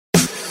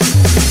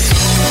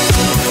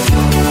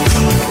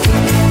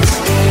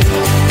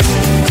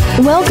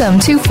Welcome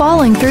to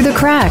Falling Through the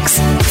Cracks.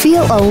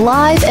 Feel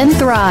alive and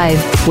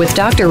thrive with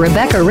Dr.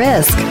 Rebecca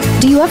Risk.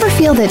 Do you ever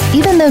feel that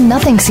even though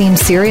nothing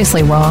seems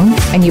seriously wrong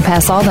and you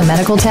pass all the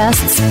medical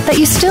tests, that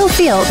you still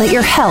feel that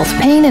your health,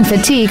 pain, and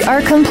fatigue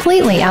are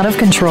completely out of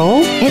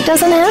control? It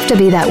doesn't have to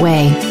be that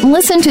way.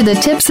 Listen to the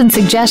tips and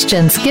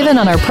suggestions given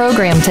on our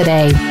program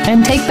today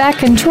and take back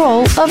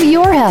control of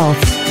your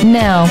health.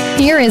 Now,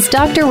 here is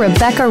Dr.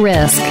 Rebecca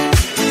Risk.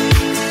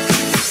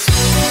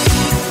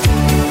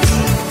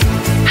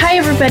 Hi,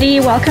 everybody.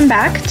 Welcome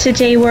back.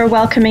 Today, we're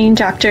welcoming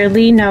Dr.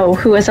 Lee Ngo,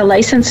 who is a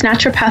licensed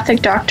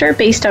naturopathic doctor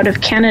based out of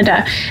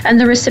Canada and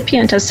the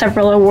recipient of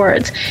several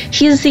awards.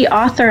 He is the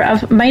author of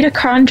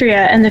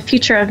Mitochondria and the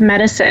Future of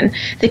Medicine,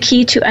 the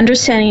key to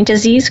understanding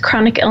disease,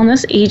 chronic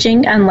illness,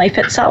 aging, and life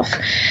itself.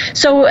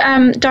 So,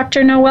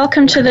 Dr. Ngo,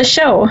 welcome to the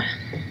show.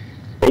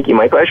 Thank you.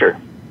 My pleasure.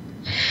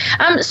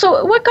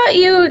 So what got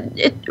you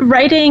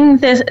writing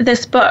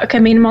this book? I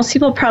mean, most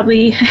people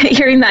probably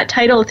hearing that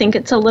title think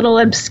it's a little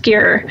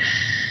obscure.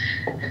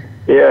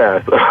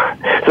 Yeah,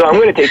 so I'm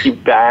going to take you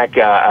back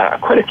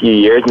quite a few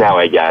years now,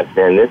 I guess.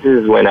 And this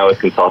is when I was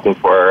consulting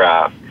for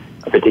a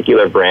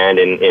particular brand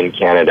in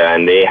Canada,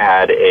 and they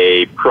had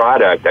a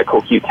product, a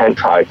CoQ10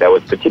 product, that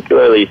was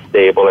particularly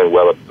stable and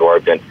well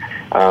absorbed. And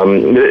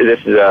this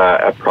is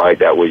a product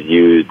that was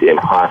used in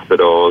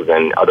hospitals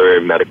and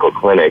other medical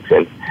clinics.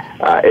 And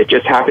it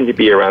just happened to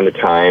be around the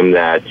time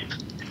that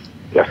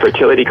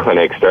fertility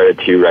clinics started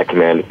to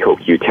recommend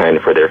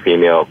CoQ10 for their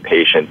female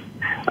patients.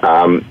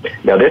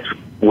 Now, this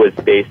was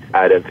based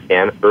out of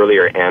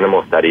earlier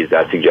animal studies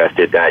that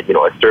suggested that,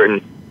 a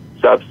certain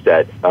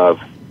subset of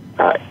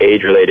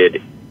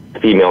age-related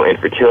female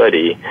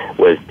infertility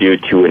was due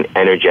to an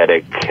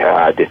energetic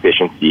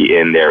deficiency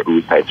in their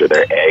oocytes or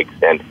their eggs.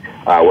 And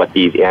what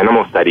these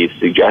animal studies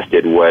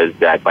suggested was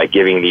that by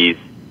giving these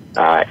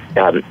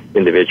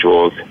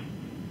individuals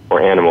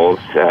or animals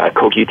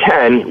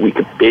CoQ10, we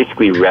could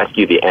basically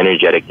rescue the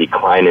energetic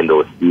decline in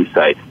those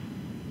oocytes.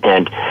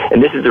 And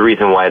this is the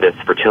reason why this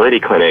fertility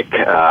clinic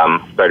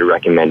started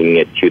recommending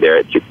it to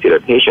their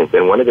patients.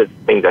 And one of the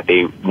things that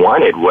they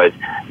wanted was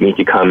me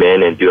to come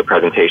in and do a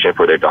presentation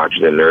for their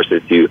doctors and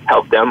nurses to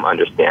help them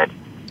understand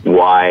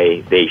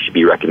why they should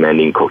be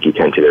recommending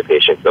CoQ10 to their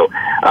patients. So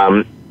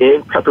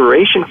in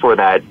preparation for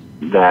that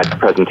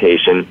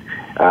presentation,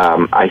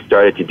 I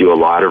started to do a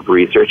lot of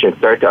research and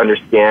started to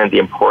understand the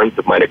importance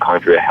of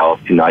mitochondrial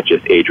health to not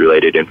just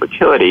age-related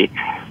infertility,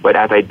 but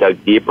as I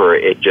dug deeper,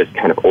 it just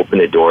kind of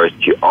opened the doors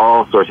to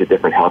all sorts of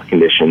different health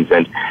conditions.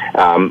 And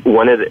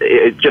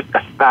it's just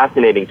a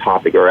fascinating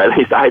topic, or at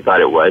least I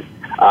thought it was.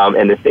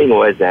 And the thing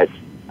was that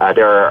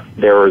there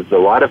was a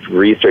lot of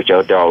research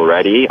out there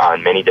already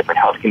on many different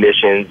health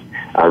conditions,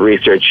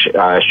 research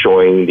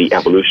showing the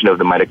evolution of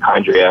the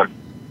mitochondria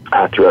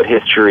throughout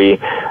history,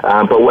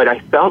 but what I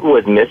felt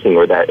was missing,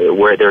 or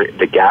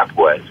the gap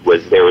was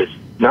there was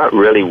not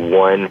really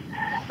one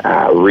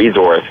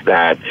resource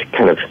that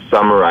kind of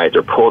summarized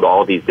or pulled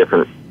all these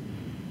different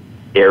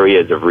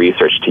areas of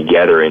research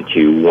together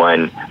into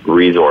one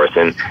resource,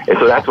 and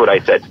so that's what I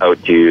set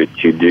out to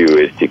do,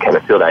 is to kind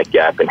of fill that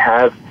gap and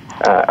have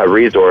a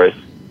resource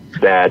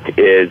that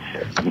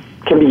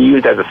can be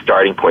used as a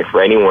starting point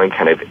for anyone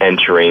kind of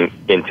entering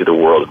into the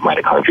world of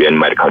mitochondria and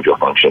mitochondrial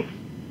function.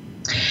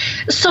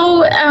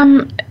 So,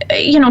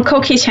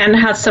 CoQ10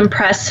 has some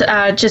press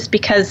just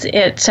because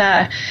it's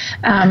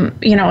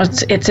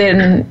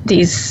in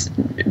these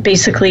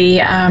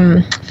basically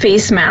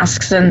face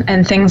masks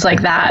and things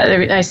like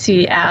that. I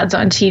see ads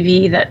on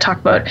TV that talk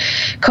about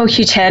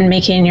CoQ10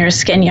 making your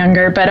skin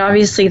younger, but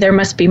obviously there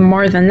must be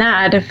more than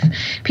that if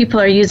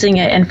people are using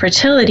it in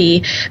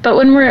fertility. But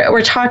when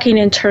we're talking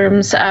in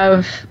terms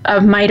of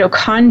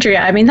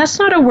mitochondria, I mean, that's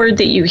not a word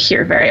that you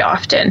hear very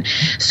often.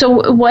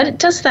 So what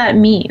does that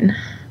mean?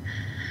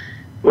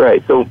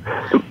 Right. So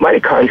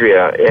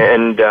mitochondria,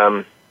 and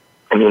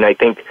I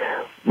think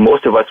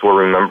most of us will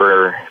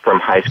remember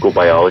from high school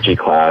biology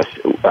class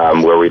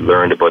where we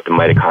learned about the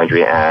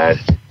mitochondria as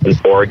an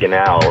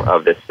organelle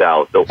of the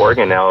cell. So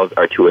organelles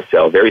are to a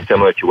cell very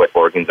similar to what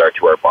organs are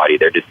to our body.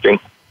 They're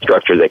distinct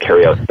structures that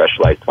carry out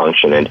specialized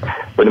function. And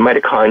for the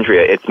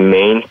mitochondria, its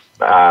main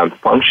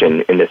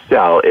function in the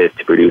cell is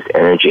to produce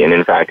energy. And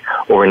in fact,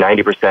 over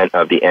 90%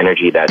 of the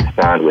energy that's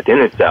found within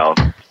the cell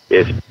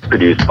is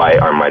produced by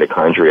our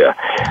mitochondria.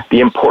 The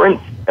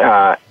importance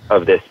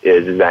of this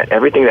is that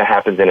everything that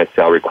happens in a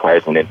cell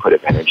requires an input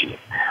of energy.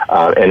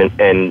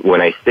 And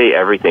when I say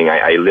everything,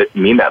 I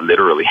mean that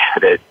literally.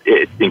 That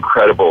it's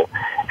incredible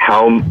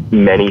how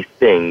many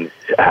things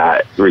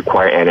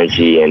require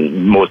energy,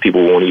 and most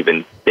people won't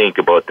even think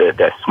about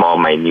the small,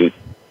 minute,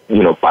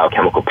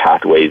 biochemical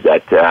pathways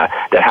that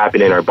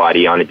happen in our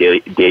body on a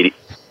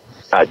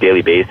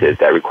daily basis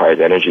that requires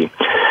energy.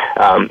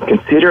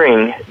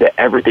 Considering that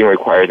everything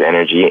requires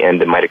energy and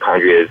the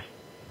mitochondria is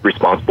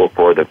responsible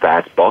for the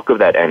vast bulk of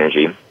that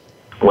energy,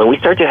 when we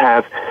start to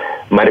have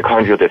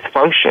mitochondrial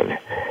dysfunction,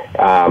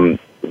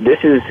 this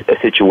is a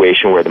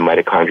situation where the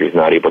mitochondria is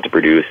not able to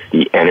produce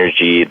the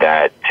energy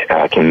that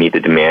can meet the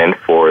demand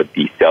for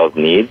the cell's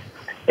needs.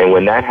 And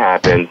when that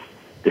happens,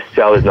 the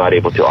cell is not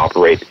able to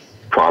operate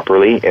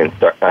properly, and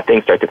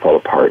things start to fall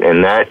apart.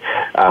 And that,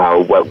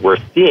 what we're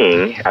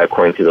seeing,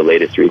 according to the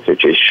latest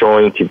research, is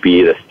showing to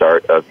be the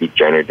start of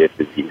degenerative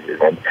diseases.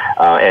 And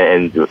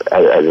as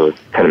I was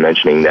kind of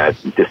mentioning, that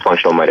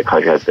dysfunctional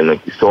mitochondria has been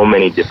linked to so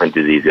many different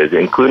diseases,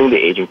 including the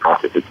aging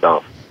process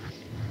itself.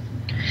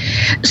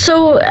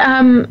 So,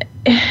 I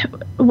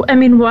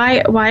mean,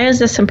 why is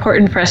this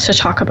important for us to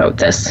talk about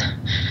this?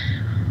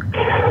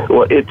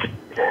 Well,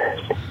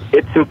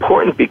 it's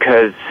important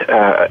because,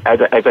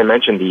 as I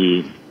mentioned,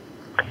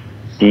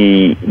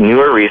 the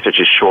newer research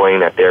is showing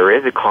that there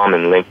is a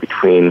common link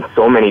between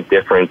so many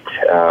different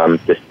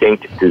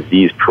distinct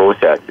disease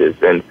processes.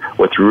 And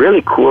what's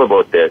really cool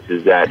about this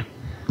is that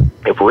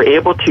if we're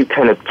able to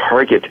kind of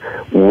target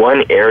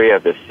one area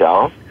of the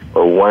cell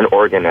or one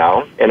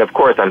organelle, and of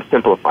course I'm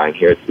simplifying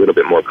here, it's a little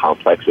bit more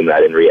complex than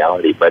that in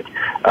reality, but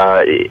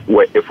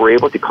if we're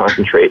able to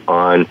concentrate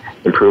on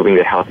improving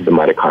the health of the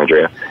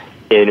mitochondria,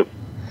 in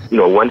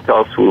one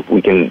fell swoop,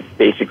 we can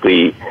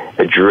basically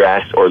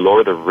address or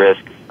lower the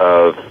risk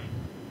of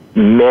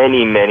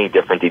many, many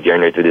different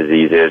degenerative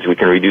diseases. We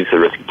can reduce the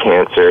risk of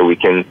cancer. We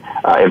can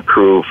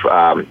improve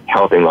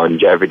health and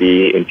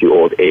longevity into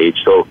old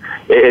age. So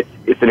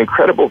it's an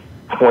incredible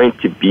point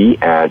to be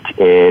at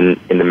in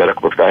the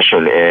medical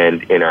profession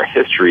and in our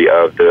history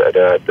of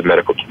the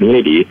medical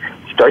community.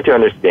 Start to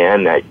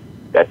understand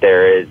that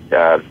there is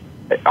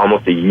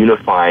almost a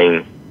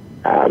unifying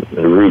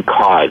root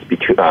cause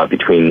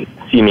between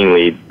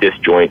seemingly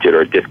disjointed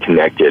or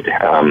disconnected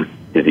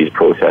disease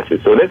processes.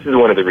 So this is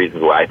one of the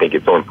reasons why I think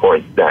it's so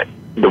important that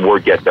the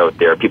word gets out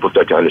there. People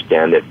start to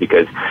understand this,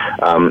 because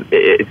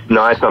it's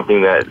not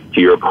something that,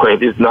 to your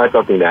point, it's not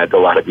something that a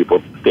lot of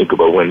people think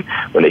about when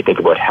they think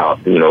about health.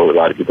 A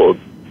lot of people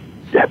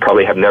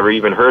probably have never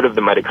even heard of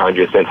the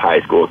mitochondria since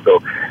high school. So,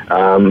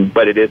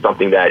 but it is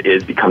something that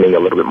is becoming a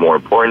little bit more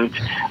important,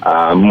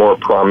 more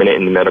prominent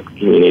in the medical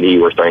community.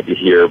 We're starting to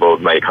hear about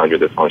mitochondrial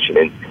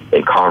dysfunction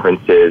in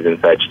conferences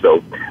and such.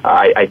 So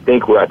I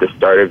think we're at the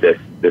start of this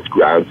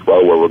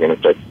groundswell where we're going to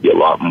start to see a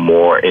lot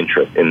more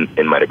interest in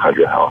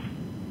mitochondrial health.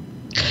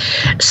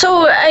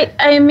 So,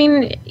 I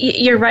mean,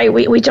 you're right.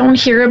 We don't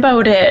hear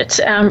about it.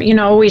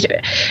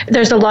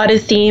 There's a lot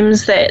of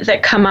themes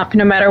that come up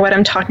no matter what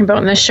I'm talking about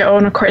in the show.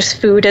 And of course,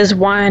 food is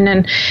one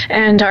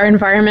and our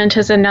environment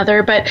is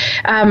another. But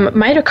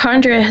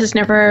mitochondria has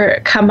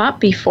never come up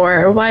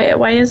before.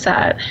 Why is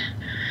that?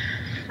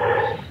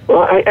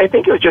 Well, I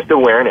think it was just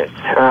awareness.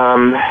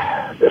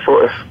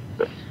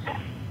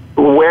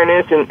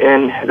 Awareness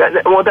and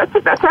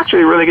that's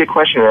actually a really good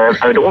question.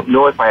 I don't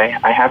know if I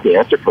have the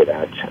answer for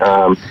that.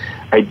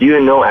 I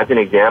do know, as an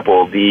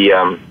example,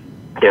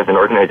 there's an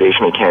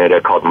organization in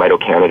Canada called Mito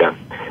Canada,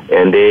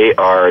 and they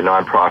are a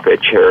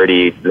nonprofit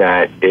charity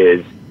that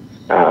is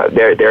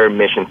their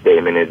mission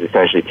statement is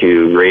essentially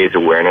to raise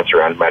awareness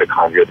around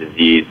mitochondrial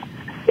disease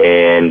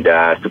and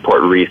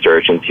support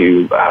research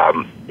into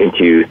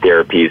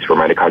therapies for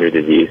mitochondrial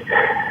disease.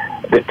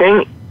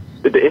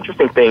 The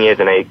interesting thing is,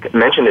 and I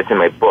mentioned this in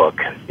my book,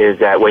 is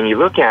that when you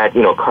look at,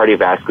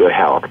 cardiovascular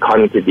health,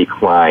 cognitive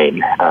decline,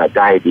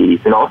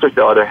 diabetes, and all sorts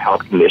of other health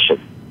conditions,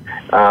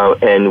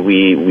 and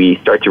we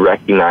start to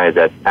recognize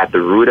that at the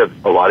root of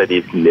a lot of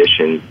these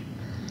conditions,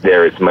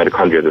 there is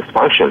mitochondrial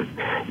dysfunction.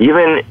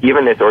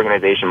 Even this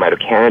organization, Mito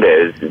Canada,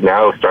 is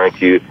now starting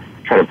to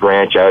kind of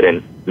branch out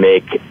and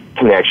make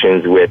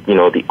connections with, the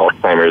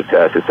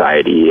Alzheimer's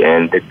Society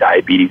and the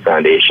Diabetes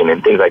Foundation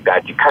and things like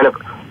that to kind of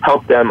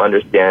help them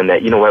understand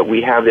that,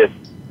 we have this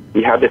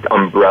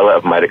umbrella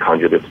of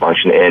mitochondrial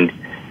dysfunction,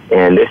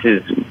 and this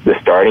is the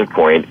starting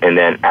point. And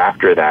then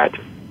after that,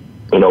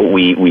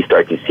 we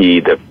start to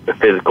see the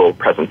physical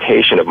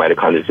presentation of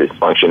mitochondrial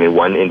dysfunction. And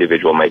one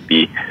individual might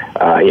be,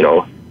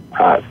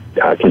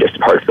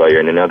 congestive heart failure,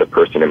 and another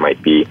person it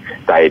might be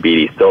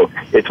diabetes. So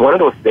it's one of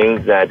those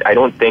things that I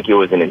don't think it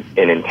was an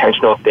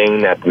intentional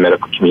thing, that the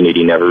medical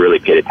community never really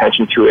paid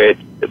attention to it,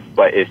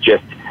 but it's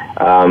just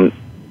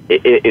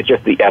it's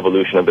just the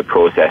evolution of the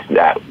process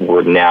that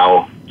we're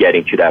now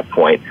getting to that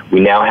point. We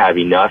now have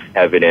enough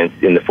evidence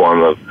in the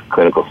form of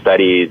clinical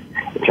studies,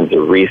 in terms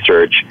of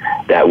research,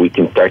 that we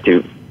can start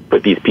to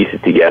put these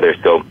pieces together.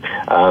 So,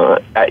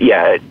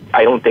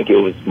 I don't think it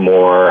was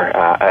more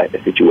a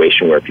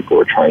situation where people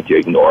were trying to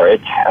ignore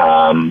it,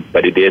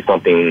 but it is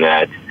something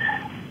that,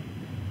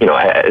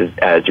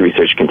 as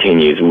research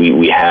continues,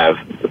 we have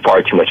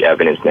far too much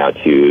evidence now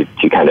to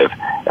kind of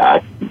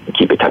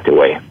keep it tucked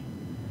away.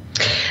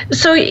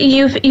 So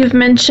you've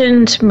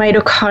mentioned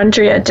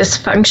mitochondria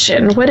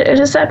dysfunction. What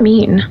does that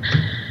mean?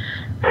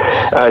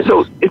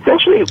 So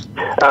essentially,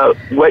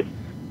 what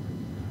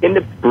in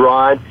the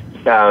broad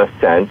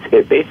sense,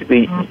 it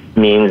basically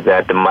means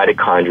that the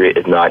mitochondria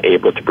is not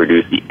able to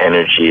produce the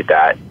energy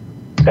that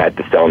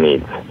the cell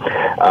needs.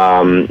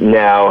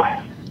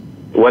 Now,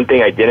 one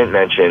thing I didn't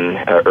mention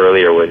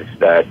earlier was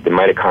that the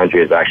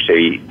mitochondria is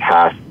actually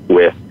tasked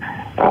with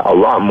a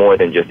lot more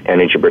than just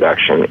energy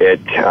production.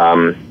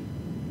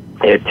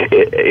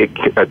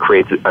 It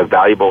creates a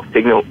valuable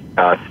signal,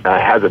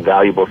 has a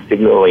valuable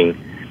signaling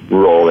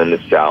role in the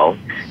cell,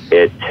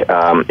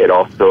 It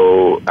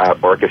also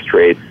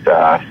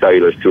orchestrates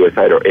cellular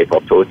suicide or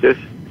apoptosis,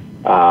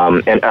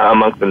 and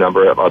amongst a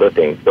number of other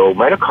things. So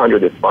mitochondrial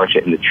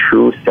dysfunction in the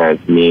true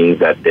sense means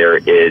that there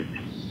is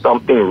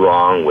something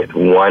wrong with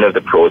one of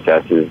the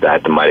processes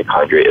that the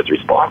mitochondria is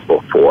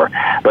responsible for.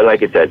 But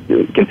like I said,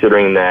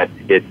 considering that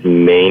its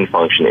main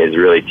function is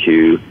really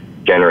to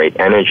generate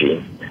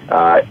energy,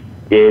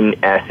 in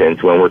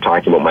essence, when we're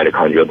talking about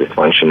mitochondrial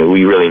dysfunction,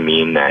 we really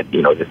mean that,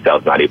 the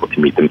cell's not able to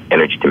meet the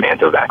energy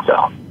demands of that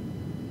cell.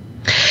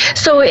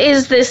 So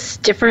is this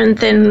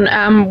different than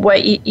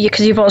what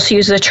because you've also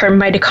used the term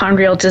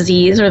mitochondrial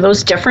disease. Are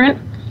those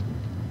different?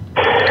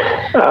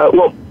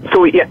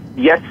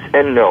 Yes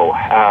and no.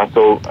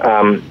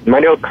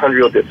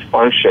 Mitochondrial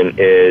dysfunction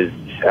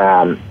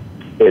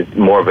is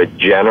more of a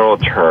general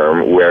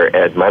term,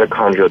 whereas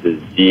mitochondrial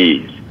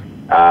disease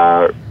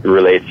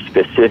relates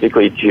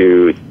specifically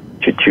to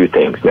two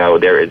things. Now,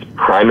 there is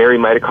primary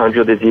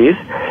mitochondrial disease,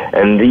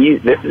 and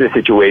this is a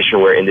situation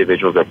where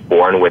individuals are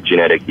born with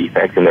genetic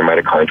defects in their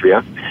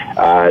mitochondria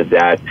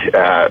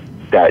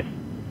that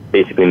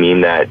basically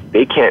mean that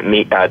they can't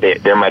meet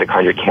their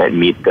mitochondria can't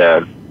meet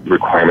the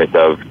requirements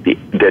of the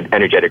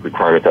energetic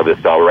requirements of the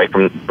cell right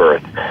from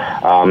birth.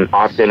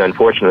 Often,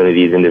 unfortunately,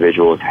 these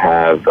individuals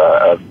have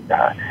a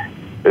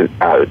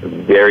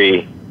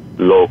very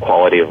low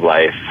quality of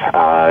life.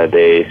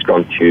 They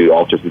succumb to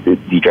all sorts of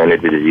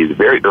degenerative diseases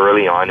very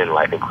early on in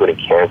life, including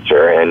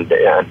cancer. And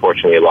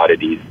unfortunately, a lot of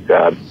these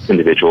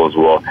individuals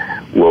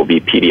will be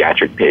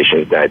pediatric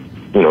patients that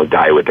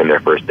die within their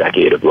first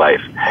decade of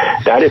life.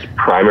 That is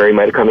primary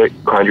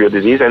mitochondrial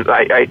disease, and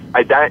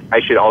I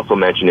should also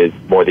mention is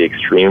more the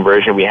extreme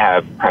version. We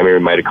have primary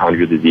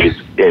mitochondrial disease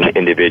in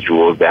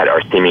individuals that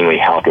are seemingly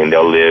healthy and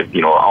they'll live,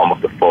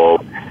 almost a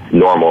full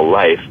normal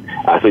life.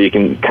 So you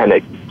can kind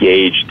of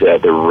gauge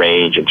the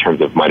range in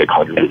terms of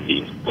mitochondrial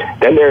disease.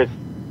 Then there's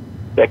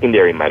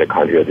secondary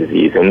mitochondrial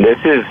disease, and this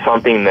is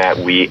something that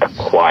we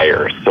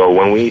acquire. So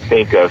when we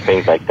think of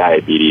things like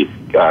diabetes,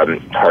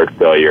 heart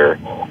failure,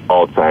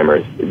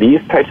 Alzheimer's,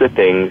 these types of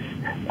things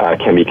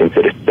can be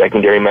considered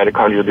secondary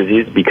mitochondrial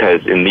disease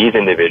because in these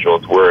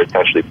individuals, we're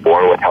essentially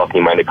born with healthy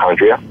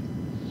mitochondria.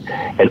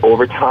 And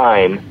over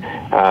time,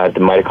 the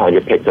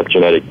mitochondria picks up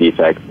genetic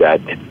defects that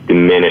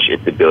diminish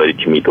its ability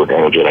to meet those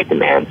energetic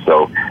demands.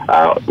 So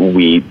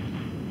we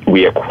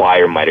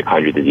acquire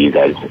mitochondrial disease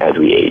as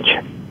we age.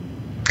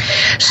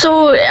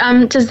 So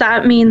does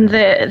that mean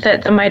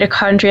that the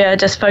mitochondria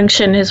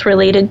dysfunction is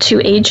related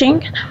to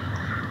aging?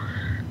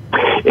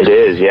 It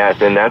is,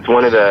 yes, and that's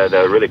one of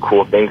the really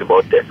cool things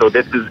about this. So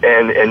this is,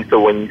 and so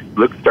when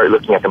you start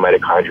looking at the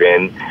mitochondria,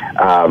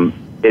 and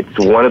it's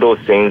one of those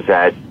things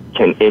that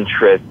can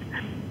interest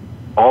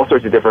all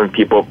sorts of different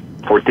people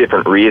for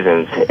different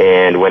reasons.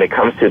 And when it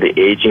comes to the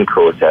aging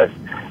process,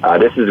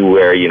 this is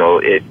where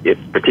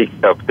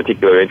it's of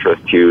particular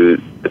interest to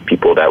the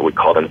people that would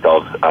call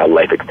themselves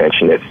life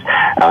extensionists,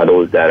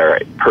 those that are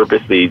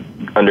purposely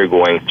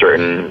undergoing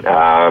certain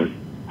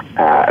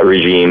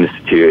regimes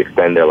to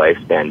extend their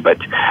lifespan. But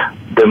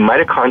the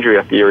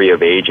mitochondria theory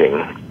of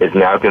aging is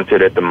now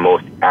considered the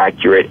most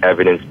accurate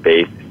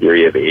evidence-based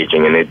theory of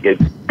aging, and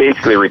it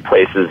basically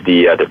replaces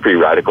the free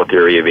radical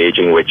theory of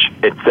aging, which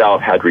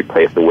itself had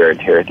replaced the wear and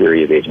tear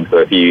theory of aging. So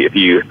if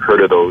you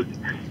heard of those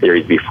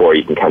theories before,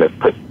 you can kind of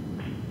put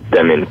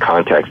them in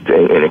context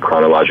in a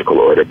chronological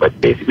order. But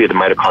basically, the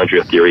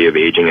mitochondrial theory of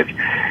aging is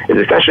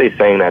essentially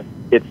saying that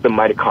it's the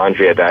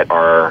mitochondria that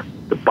are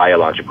the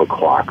biological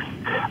clocks.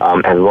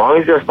 As long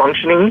as they're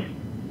functioning,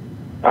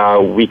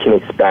 we can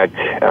expect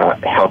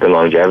health and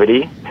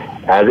longevity.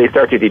 As they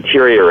start to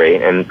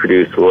deteriorate and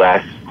produce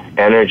less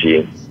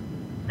energy,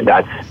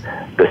 that's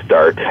the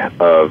start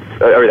of,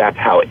 or that's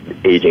how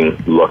aging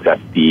looks at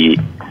the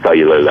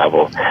cellular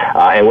level.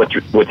 And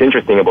what's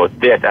interesting about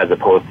this, as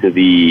opposed to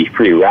the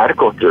free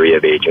radical theory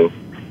of aging,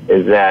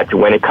 is that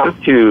when it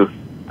comes to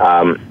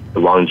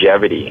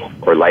longevity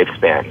or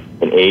lifespan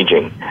and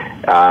aging,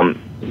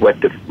 what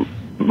the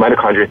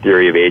mitochondria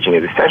theory of aging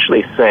is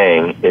essentially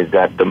saying is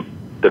that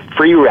the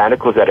free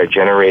radicals that are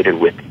generated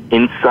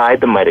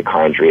inside the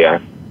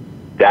mitochondria,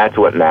 that's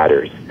what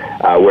matters.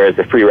 Whereas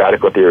the free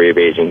radical theory of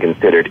aging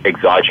considered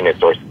exogenous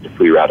sources of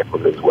free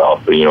radicals as well.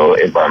 So,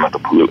 environmental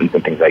pollutants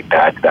and things like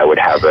that that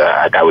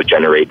would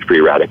generate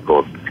free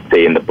radicals,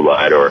 say in the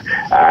blood or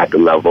at the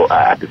level,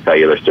 at the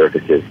cellular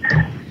surfaces.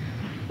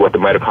 What the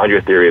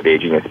mitochondria theory of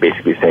aging is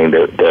basically saying,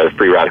 the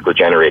free radical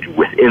generated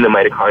within the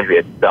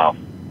mitochondria itself,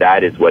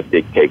 that is what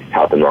dictates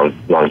health and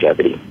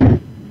longevity.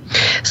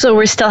 So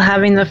we're still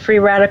having the free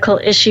radical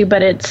issue,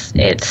 but it's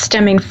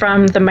stemming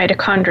from the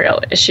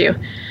mitochondrial issue.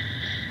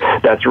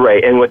 That's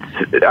right. And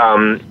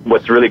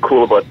what's really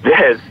cool about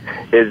this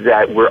is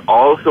that we're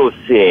also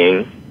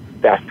seeing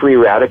that free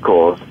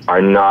radicals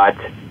are not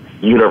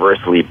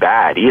universally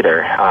bad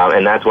either.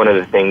 And that's one of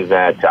the things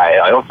that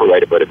I also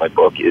write about in my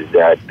book, is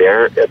that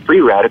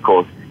free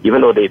radicals,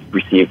 even though they've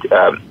received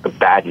a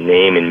bad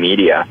name in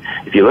media,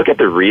 if you look at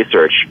the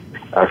research,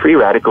 free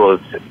radicals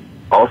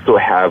also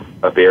have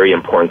a very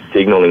important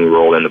signaling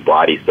role in the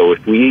body. So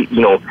if we,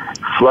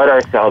 flood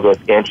our cells with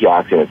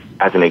antioxidants,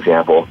 as an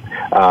example,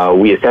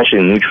 we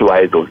essentially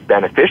neutralize those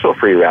beneficial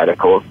free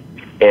radicals,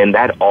 and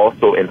that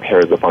also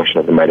impairs the function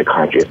of the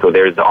mitochondria. So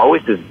there's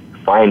always this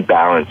fine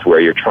balance where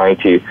you're trying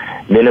to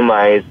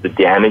minimize the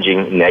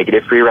damaging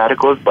negative free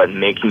radicals, but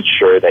making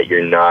sure that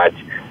you're not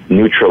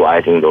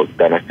neutralizing those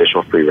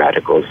beneficial free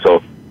radicals.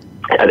 So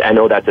I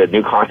know that's a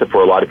new concept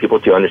for a lot of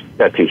people to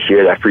understand, to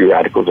hear that free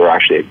radicals are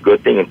actually a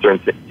good thing in certain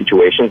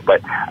situations.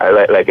 But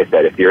like I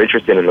said, if you're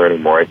interested in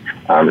learning more,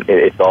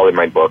 it's all in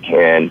my book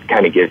and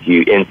kind of gives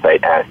you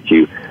insight as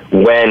to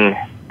when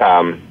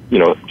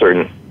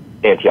certain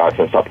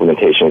antioxidant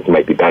supplementations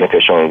might be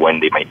beneficial and when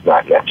they might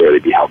not necessarily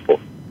be helpful.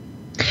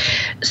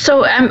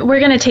 So we're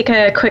going to take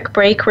a quick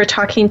break. We're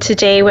talking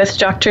today with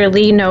Dr.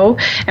 Lee Ngo,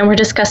 and we're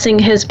discussing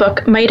his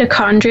book,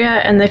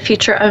 Mitochondria and the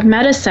Future of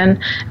Medicine.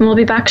 And we'll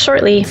be back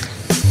shortly.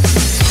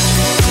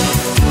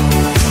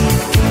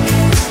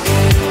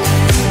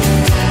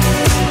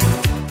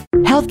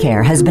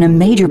 Healthcare has been a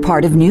major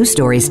part of news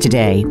stories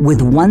today,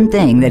 with one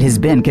thing that has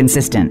been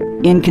consistent: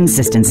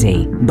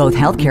 inconsistency. Both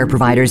healthcare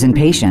providers and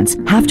patients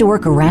have to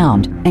work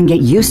around and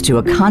get used to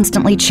a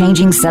constantly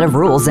changing set of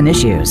rules and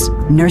issues.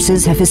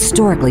 Nurses have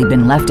historically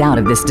been left out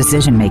of this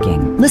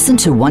decision-making. Listen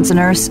to Once a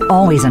Nurse,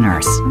 Always a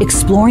Nurse,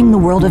 Exploring the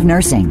World of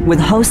Nursing with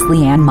host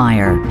Leanne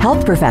Meyer.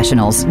 Health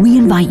professionals, we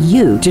invite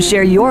you to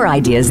share your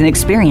ideas and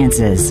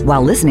experiences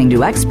while listening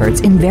to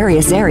experts in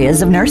various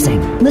areas of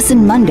nursing.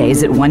 Listen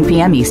Mondays at 1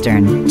 p.m.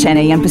 Eastern, 10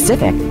 a.m.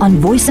 Pacific on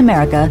Voice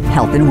America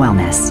Health and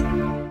Wellness.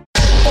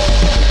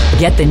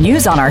 Get the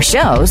news on our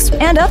shows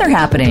and other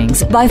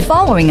happenings by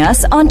following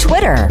us on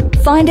Twitter.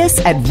 Find us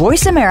at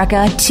Voice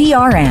America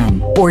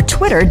TRN or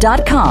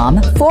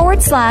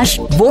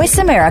twitter.com/Voice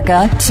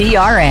America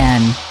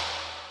TRN.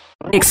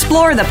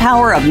 Explore the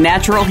power of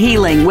natural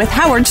healing with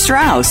Howard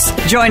Strauss.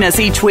 Join us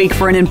each week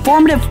for an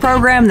informative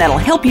program that'll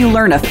help you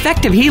learn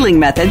effective healing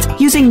methods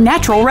using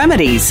natural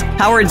remedies.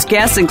 Howard's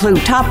guests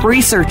include top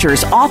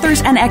researchers,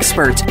 authors, and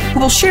experts who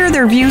will share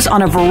their views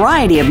on a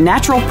variety of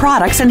natural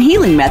products and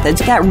healing methods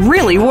that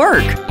really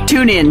work.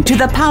 Tune in to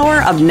The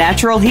Power of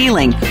Natural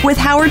Healing with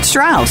Howard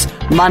Strauss,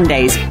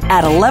 Mondays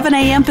at 11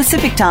 a.m.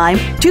 Pacific Time,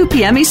 2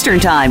 p.m. Eastern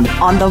Time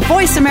on the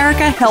Voice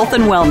America Health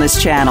and Wellness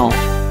Channel.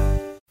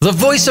 The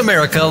Voice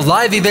America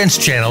Live Events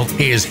channel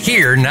is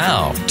here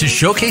now to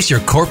showcase your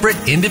corporate,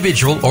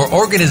 individual, or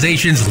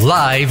organization's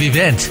live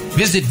event.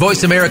 Visit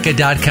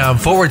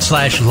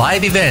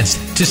voiceamerica.com/live events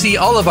to see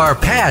all of our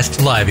past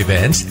live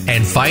events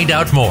and find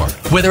out more.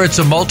 Whether it's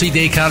a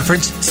multi-day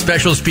conference,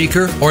 special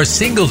speaker, or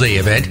single-day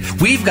event,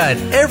 we've got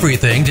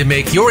everything to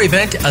make your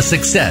event a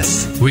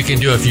success. We can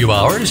do a few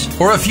hours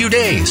or a few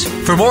days.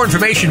 For more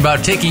information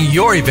about taking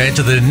your event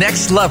to the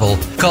next level,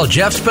 call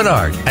Jeff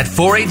Spinard at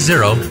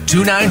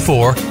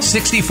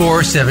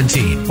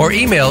 480-294-6417 or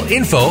email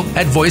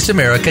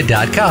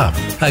info@voiceamerica.com.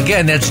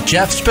 Again, that's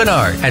Jeff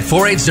Spinard at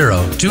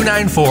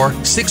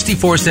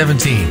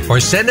 480-294-6417 or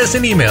send us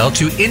an email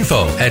to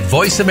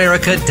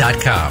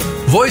info@voiceamerica.com.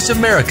 Voice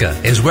America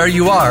is where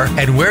you are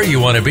and where you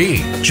want to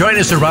be. Join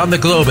us around the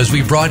globe as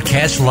we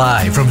broadcast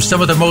live from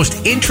some of the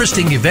most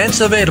interesting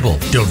events available.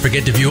 Don't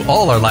forget to view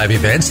all our live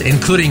events,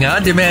 including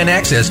on-demand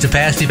access to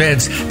past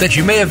events that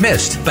you may have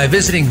missed by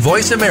visiting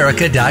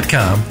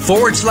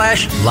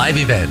voiceamerica.com/live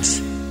events.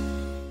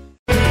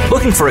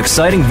 Looking for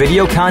exciting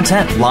video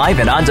content live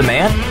and on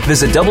demand?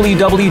 Visit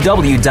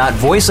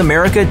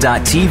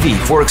www.voiceamerica.tv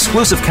for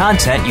exclusive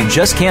content you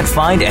just can't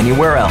find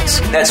anywhere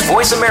else. That's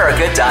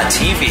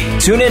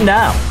voiceamerica.tv. Tune in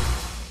now.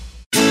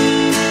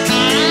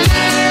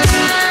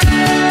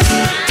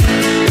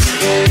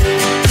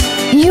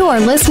 You are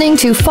listening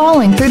to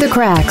Falling Through the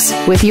Cracks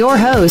with your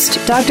host,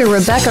 Dr.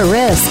 Rebecca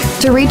Risk.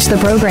 To reach the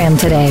program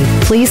today,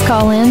 please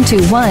call in to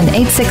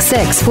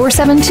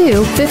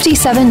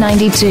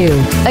 1-866-472-5792.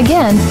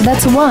 Again,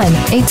 that's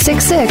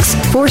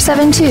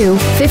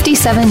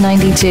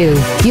 1-866-472-5792.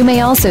 You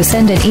may also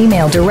send an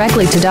email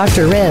directly to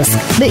Dr. Risk.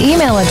 The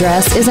email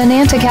address is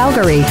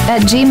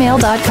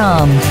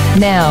anantacalgary@gmail.com.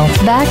 Now,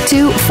 back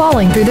to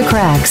Falling Through the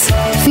Cracks.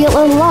 Feel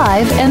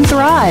alive and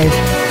thrive.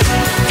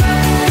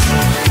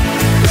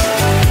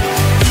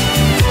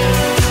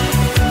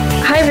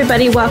 Hi,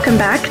 everybody. Welcome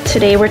back.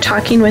 Today we're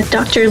talking with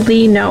Dr.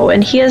 Lee Ngo,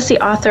 and he is the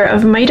author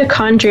of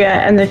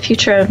Mitochondria and the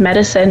Future of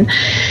Medicine.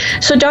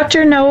 So,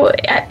 Dr. Ngo,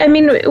 I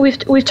mean,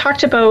 we've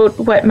talked about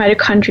what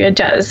mitochondria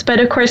does, but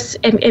of course,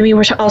 I mean,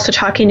 we're also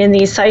talking in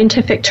these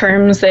scientific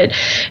terms that,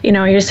 you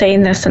know, you're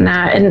saying this and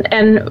that,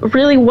 and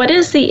really, what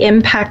is the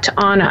impact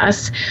on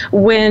us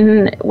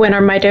when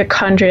our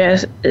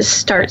mitochondria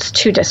starts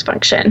to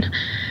dysfunction?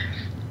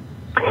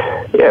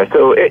 Yeah,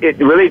 so it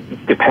really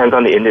depends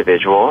on the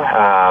individual.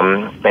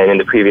 And in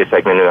the previous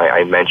segment,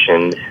 I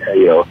mentioned,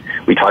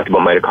 we talked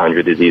about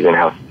mitochondrial disease and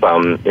how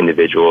some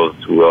individuals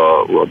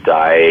will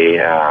die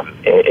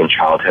in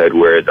childhood,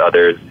 whereas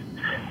others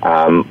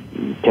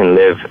can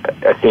live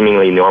a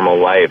seemingly normal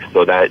life.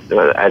 So that,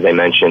 as I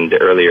mentioned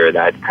earlier,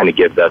 that kind of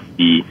gives us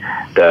the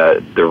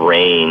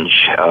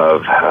range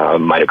of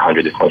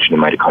mitochondrial dysfunction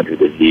and mitochondrial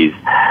disease.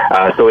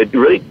 So it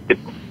really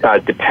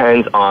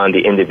depends on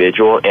the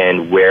individual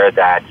and where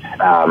that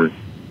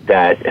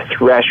that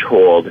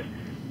threshold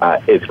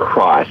is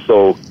crossed.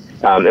 So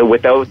and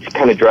without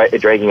kind of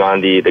dragging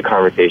on the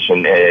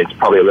conversation, it's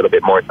probably a little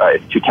bit more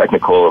too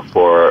technical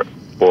for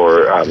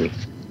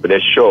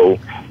this show,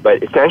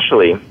 but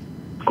essentially,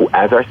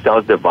 as our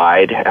cells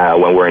divide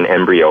when we're in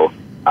embryo,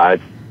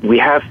 we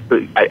have,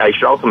 I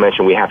should also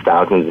mention, we have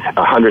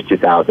hundreds to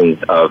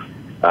thousands of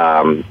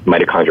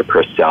mitochondria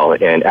per cell,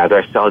 and as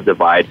our cells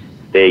divide,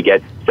 they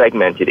get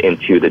segmented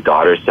into the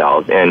daughter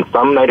cells, and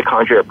some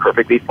mitochondria are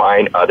perfectly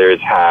fine, others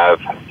have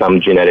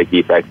some genetic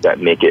defects that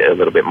make it a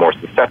little bit more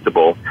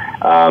susceptible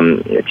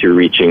to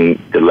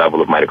reaching the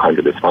level of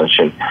mitochondrial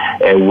dysfunction.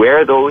 And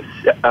where those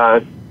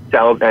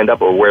cells end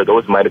up, or where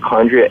those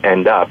mitochondria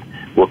end up,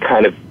 will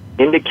kind of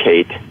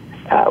indicate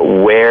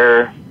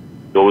where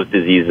those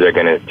diseases are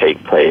going to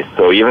take place.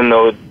 So even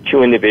though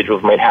two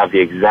individuals might have the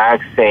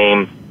exact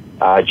same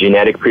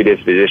genetic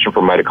predisposition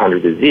for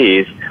mitochondrial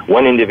disease,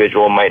 one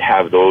individual might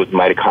have those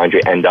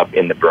mitochondria end up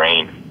in the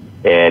brain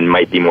and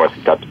might be more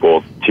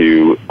susceptible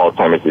to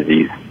Alzheimer's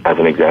disease, as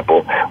an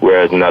example,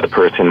 whereas another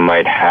person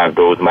might have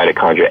those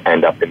mitochondria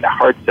end up in the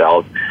heart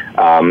cells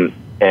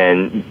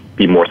and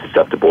be more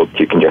susceptible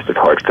to congestive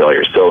heart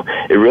failure. So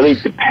it really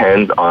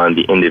depends on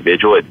the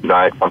individual. It's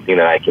not something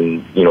that I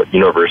can,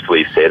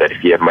 universally say that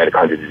if you have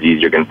mitochondrial disease,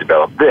 you're going to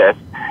develop this.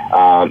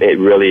 It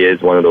really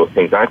is one of those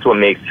things. That's what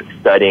makes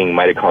studying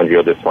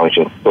mitochondrial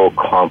dysfunction so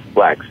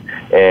complex.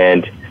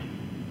 And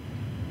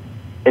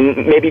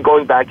maybe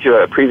going back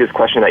to a previous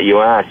question that you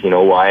asked,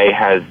 why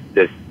has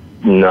this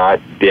not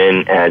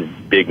been as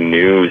big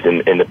news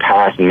in the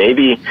past?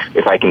 Maybe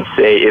if I can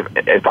say,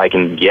 if I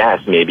can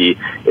guess, maybe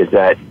is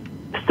that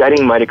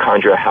studying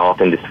mitochondrial health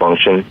and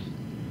dysfunction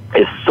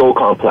is so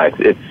complex.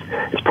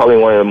 It's probably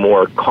one of the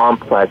more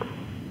complex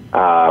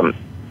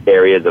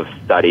areas of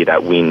study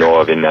that we know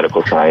of in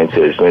medical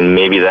sciences, and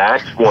maybe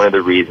that's one of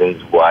the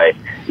reasons why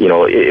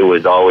it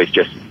was always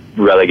just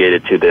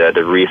relegated to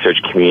the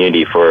research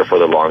community for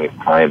the longest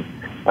time.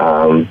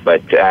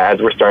 But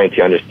as we're starting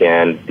to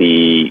understand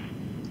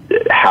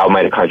how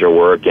mitochondria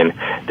work and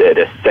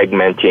the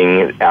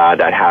segmenting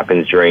that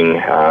happens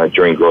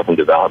during growth and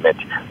development,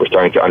 we're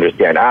starting to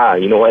understand,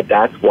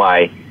 that's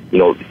why,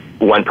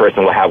 one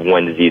person will have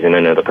one disease and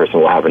another person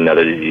will have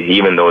another disease,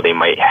 even though they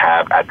might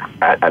have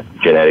at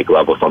genetic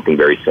level something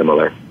very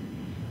similar.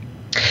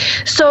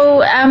 So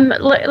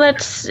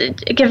let's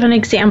give an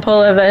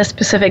example of a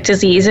specific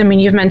disease. I mean,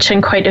 you've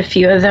mentioned quite a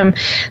few of them.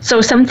 So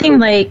something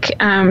like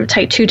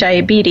type 2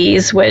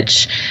 diabetes,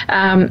 which,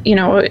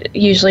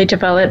 usually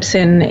develops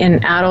in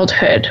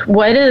adulthood.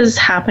 What is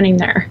happening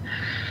there?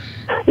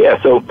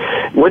 Yeah, so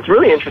what's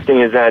really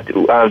interesting is that,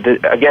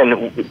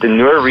 the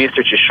newer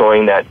research is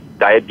showing that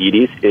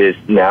diabetes is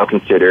now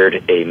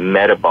considered a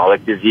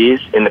metabolic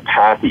disease. In the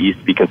past, it used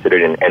to be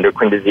considered an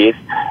endocrine disease,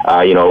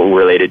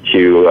 related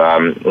to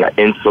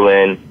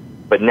insulin.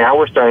 But now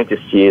we're starting to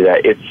see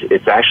that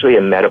it's actually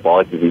a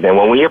metabolic disease. And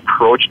when we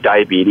approach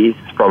diabetes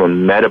from a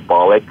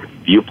metabolic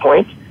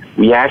viewpoint,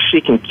 we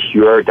actually can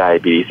cure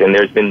diabetes. And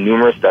there's been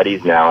numerous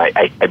studies now,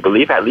 I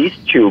believe at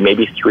least 2,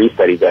 maybe 3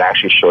 studies that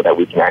actually show that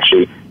we can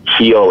actually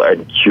heal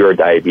and cure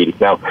diabetes.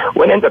 Now,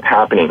 what ends up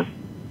happening,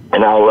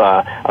 and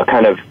I'll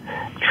kind of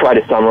try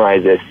to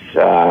summarize this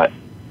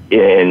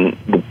in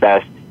the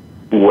best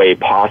way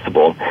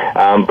possible.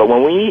 But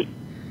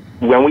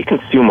when we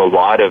consume a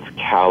lot of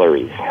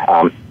calories,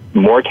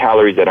 more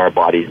calories than our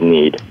bodies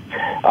need,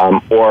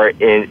 or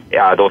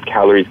those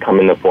calories come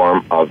in the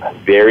form of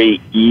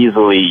very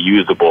easily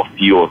usable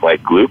fuels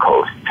like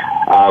glucose,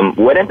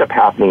 what ends up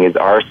happening is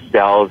our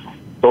cells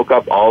soak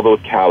up all those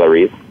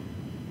calories,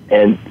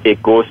 and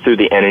it goes through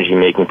the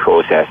energy-making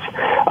process,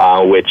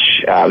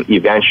 which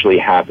eventually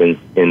happens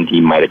in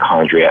the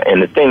mitochondria.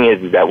 And the thing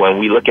is that when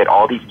we look at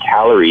all these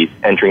calories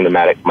entering the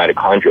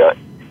mitochondria,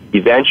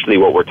 eventually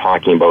what we're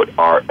talking about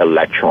are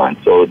electrons.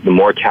 So the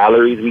more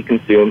calories we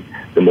consume,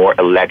 the more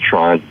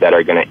electrons that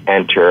are going to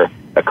enter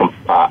a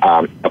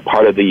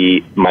part of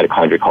the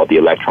mitochondria called the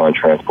electron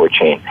transport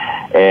chain.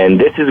 And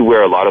this is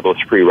where a lot of those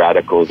free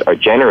radicals are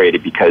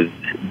generated, because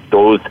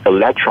those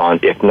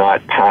electrons, if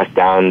not passed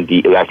down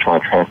the electron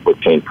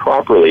transport chain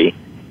properly,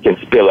 can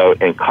spill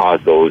out and cause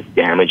those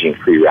damaging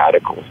free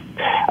radicals.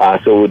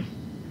 So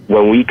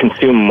when we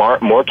consume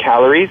more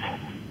calories,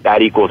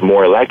 that equals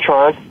more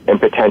electrons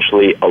and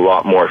potentially a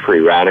lot more free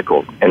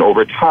radicals. And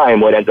over time,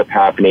 what ends up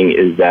happening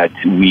is that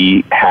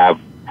we have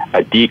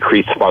a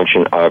decreased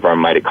function of our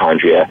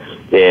mitochondria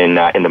in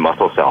the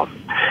muscle cells.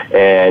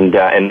 And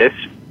this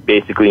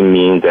basically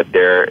means that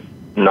they're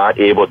not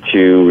able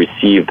to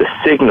receive the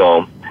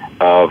signal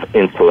of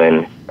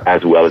insulin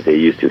as well as they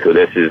used to. So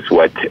this is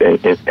what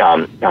reduced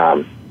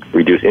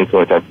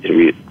insulin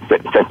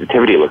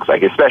sensitivity looks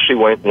like, especially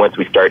once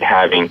we start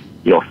having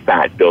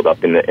fat build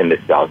up in the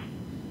cells.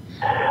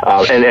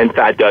 And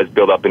fat does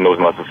build up in those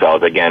muscle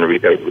cells, again,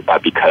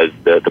 because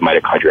the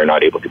mitochondria are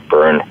not able to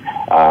burn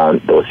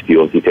those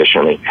fuels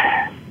efficiently.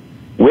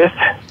 With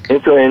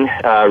insulin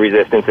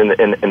resistance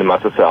in the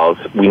muscle cells,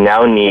 we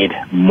now need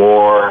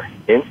more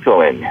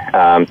insulin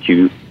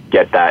to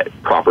get that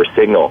proper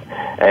signal.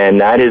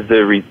 And that is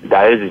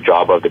the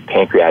job of the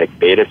pancreatic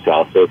beta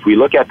cell. So if we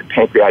look at the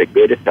pancreatic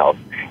beta cells,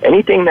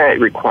 anything that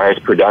requires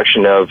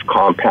production of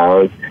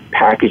compounds,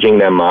 packaging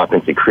them up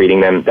and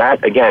secreting them,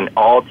 that, again,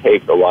 all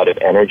takes a lot of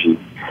energy.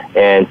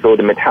 And so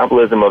the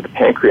metabolism of the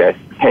pancreas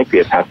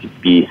has to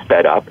be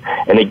sped up.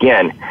 And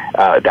again,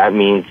 that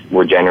means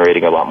we're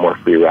generating a lot more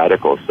free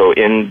radicals. So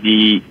in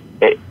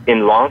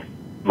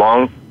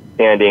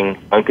long-standing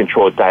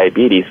uncontrolled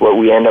diabetes, what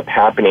we end up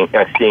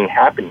seeing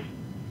happen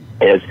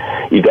is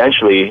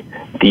eventually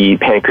the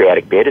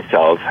pancreatic beta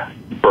cells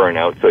burn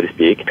out, so to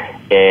speak,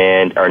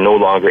 and are no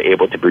longer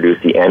able to produce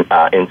the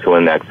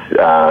insulin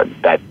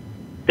that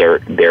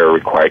they're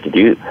required to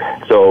do.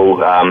 So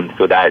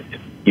that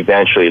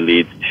eventually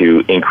leads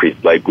to increased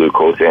blood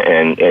glucose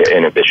and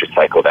a vicious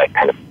cycle that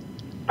kind of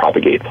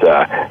propagates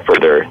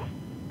further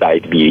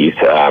diabetes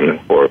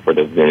for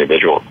those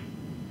individuals.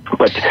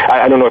 But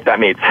I don't know if that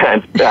made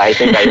sense. I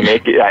think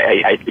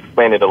I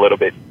explained it a little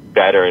bit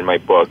better in my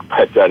book,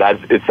 but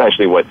that's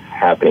essentially what's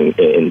happening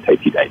in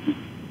type 2 diabetes.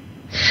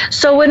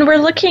 So when we're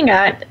looking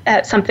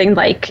at something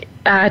like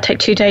type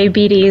 2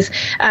 diabetes,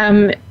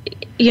 and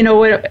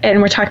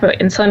we're talking about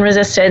insulin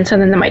resistance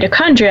and then the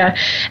mitochondria,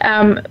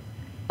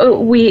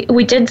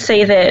 we did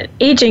say that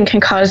aging can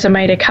cause the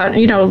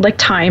mitochondria, like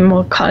time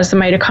will cause the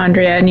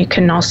mitochondria, and you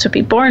can also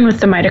be born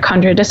with the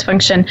mitochondria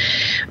dysfunction.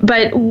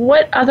 But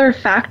what other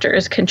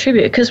factors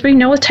contribute? Because we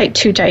know with type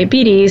 2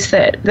 diabetes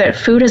that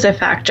food is a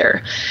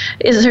factor.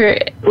 Is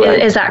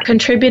that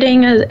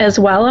contributing as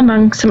well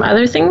among some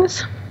other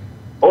things?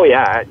 Oh,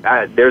 yeah,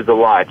 there's a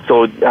lot.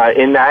 So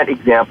in that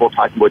example,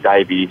 talking about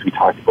diabetes, we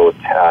talked about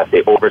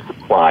the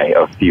oversupply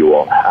of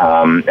fuel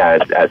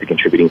as a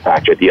contributing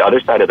factor. The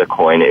other side of the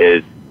coin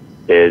is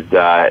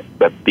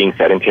being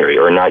sedentary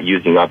or not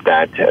using up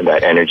that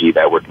energy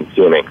that we're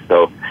consuming.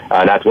 So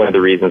that's one of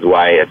the reasons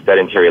why a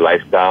sedentary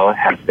lifestyle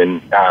has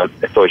been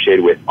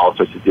associated with all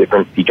sorts of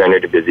different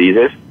degenerative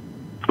diseases.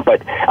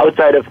 But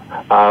outside of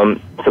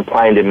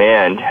supply and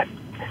demand,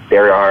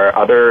 there are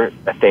other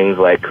things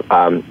like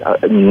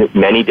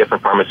many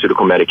different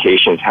pharmaceutical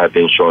medications have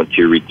been shown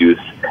to reduce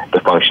the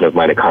function of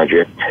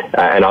mitochondria.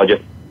 And I'll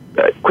just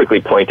quickly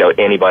point out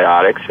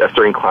antibiotics.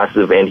 Certain classes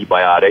of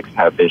antibiotics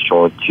have been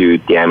shown to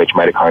damage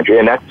mitochondria.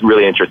 And that's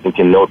really interesting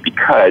to note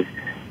because,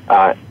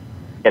 and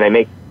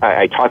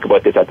I talk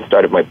about this at the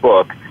start of my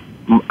book,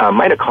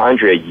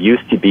 mitochondria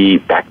used to be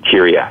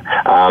bacteria.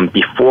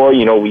 Before,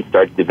 we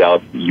started to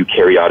develop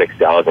eukaryotic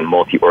cells and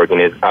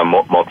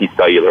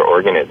multicellular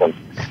organisms,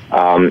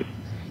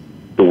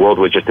 the world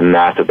was just a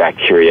mass of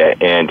bacteria,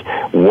 and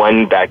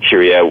one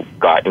bacteria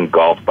got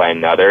engulfed by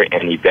another,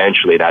 and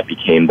eventually that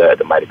became the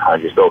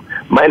mitochondria. So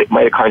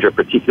mitochondria are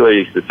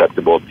particularly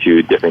susceptible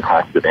to different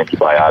classes of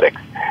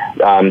antibiotics.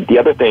 The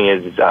other thing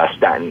is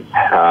statins.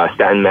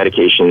 Statin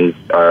medications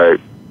are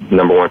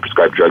number one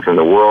prescribed drugs in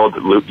the world,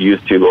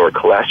 used to lower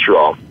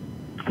cholesterol.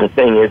 The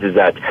thing is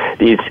that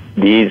these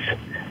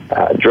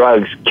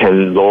drugs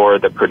can lower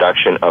the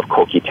production of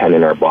CoQ10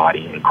 in our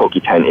body, and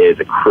CoQ10 is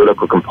a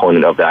critical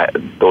component of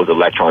those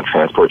electron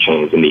transport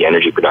chains in the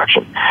energy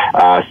production.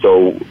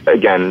 So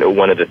again,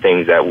 one of the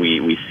things that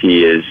we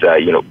see is,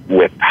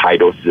 with high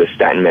doses of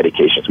statin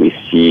medications, we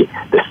see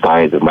the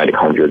signs of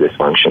mitochondrial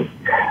dysfunction.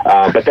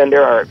 But then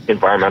there are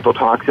environmental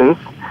toxins,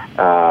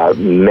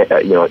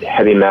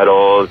 heavy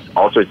metals,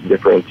 all sorts of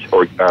different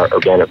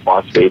organic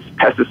phosphates.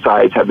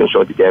 Pesticides have been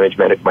shown to damage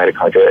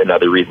mitochondria,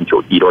 another reason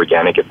to eat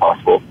organic if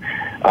possible.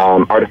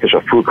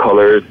 Artificial food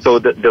colors. So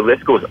the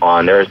list goes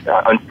on. There's,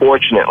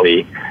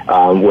 unfortunately,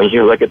 when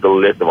you look at the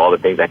list of all the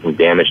things that can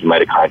damage the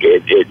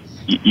mitochondria,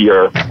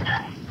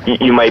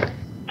 you might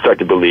start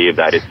to believe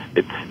that it's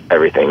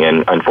everything.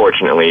 And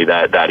unfortunately,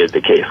 that is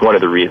the case. One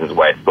of the reasons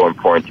why it's so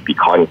important to be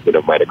cognizant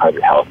of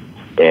mitochondrial health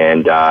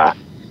and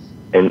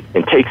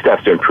take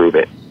steps to improve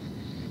it.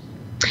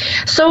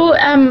 So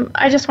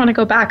I just want to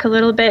go back a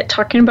little bit,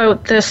 talking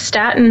about the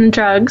statin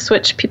drugs,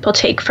 which people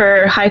take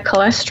for high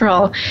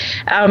cholesterol,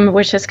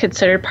 which is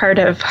considered part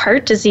of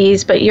heart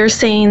disease. But you're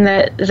saying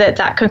that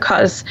can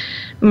cause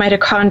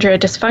mitochondria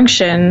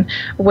dysfunction,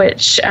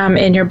 which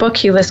in your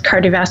book you list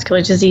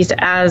cardiovascular disease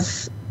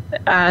as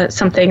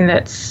something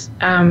that's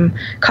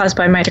caused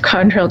by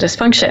mitochondrial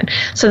dysfunction.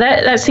 So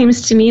that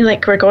seems to me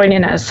like we're going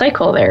in a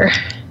cycle there.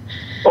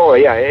 Oh,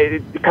 yeah.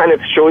 It kind of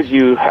shows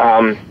you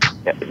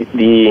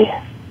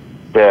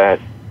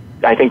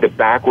I think the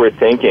backward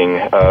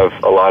thinking of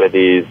a lot of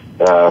these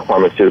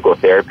pharmaceutical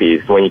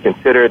therapies, when you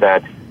consider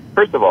that,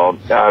 first of all,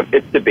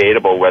 it's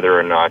debatable whether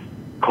or not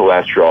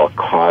cholesterol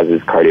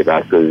causes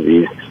cardiovascular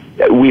disease.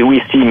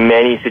 We see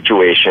many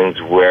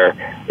situations where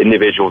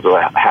individuals will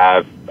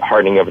have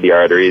hardening of the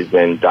arteries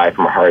and die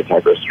from a heart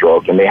attack or a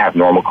stroke, and they have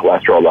normal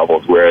cholesterol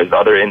levels, whereas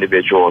other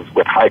individuals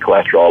with high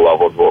cholesterol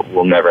levels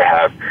will never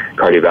have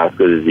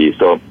cardiovascular disease.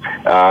 So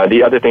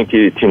the other thing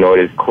to note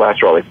is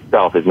cholesterol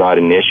itself is not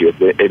an issue.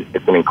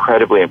 It's an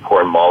incredibly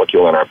important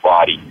molecule in our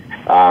body,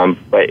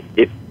 but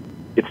it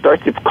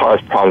starts to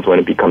cause problems when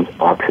it becomes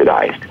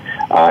oxidized,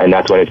 and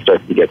that's when it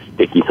starts to get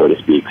sticky, so to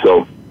speak.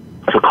 So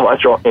So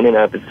cholesterol in and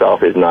of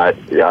itself is not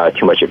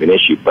too much of an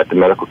issue, but the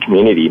medical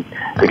community,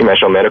 the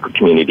conventional medical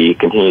community,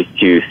 continues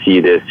to see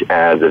this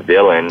as a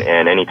villain.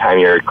 And anytime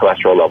your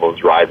cholesterol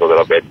levels rise a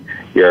little bit,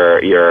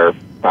 you're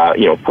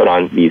put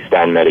on these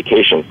statin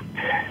medications.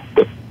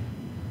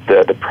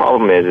 The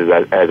problem is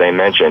that, as I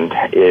mentioned,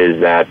 is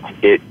that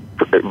it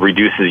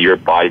reduces your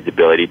body's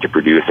ability to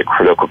produce a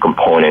critical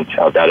component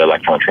of that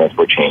electron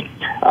transport chain,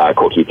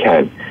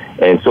 CoQ10.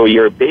 And so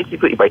you're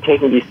basically, by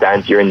taking these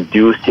statins, you're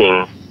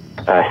inducing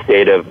a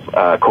state of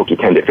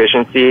CoQ10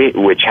 deficiency,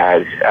 which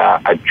has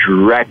a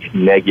direct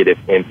negative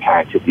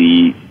impact to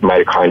the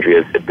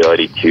mitochondria's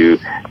ability to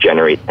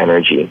generate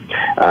energy.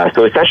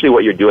 So essentially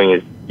what you're doing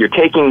is you're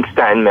taking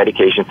statin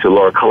medications to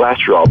lower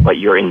cholesterol, but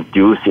you're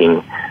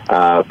inducing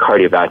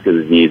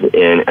cardiovascular disease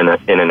in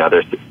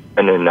another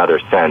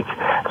sense.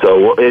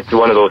 So it's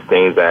one of those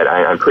things that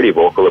I'm pretty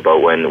vocal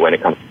about when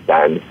it comes to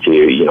statins,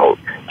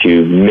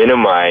 to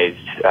minimize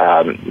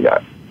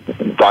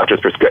doctors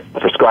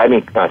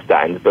prescribing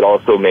statins, but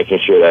also making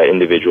sure that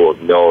individuals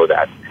know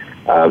that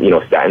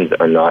statins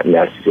are not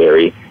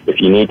necessary. If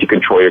you need to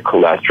control your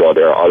cholesterol,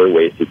 there are other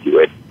ways to do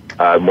it,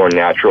 more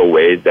natural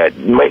ways that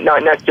might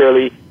not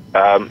necessarily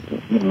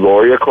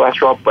lower your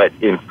cholesterol, but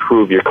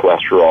improve your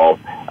cholesterol,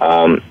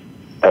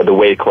 the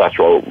way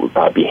cholesterol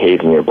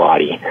behaves in your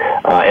body.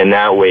 And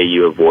that way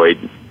you avoid,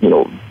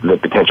 the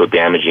potential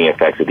damaging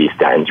effects of these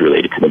statins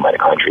related to the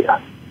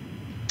mitochondria.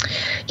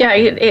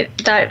 Yeah,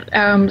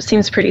 that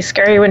seems pretty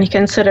scary when you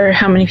consider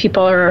how many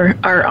people are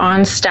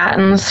on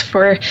statins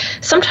for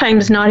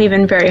sometimes not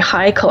even very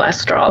high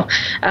cholesterol.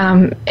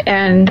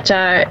 And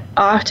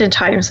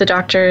oftentimes the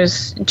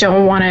doctors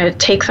don't want to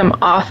take them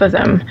off of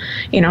them.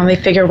 They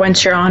figure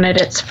once you're on it,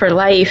 it's for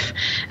life.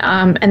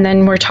 And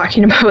then we're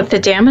talking about the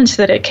damage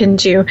that it can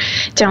do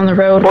down the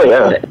road. Oh,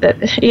 yeah.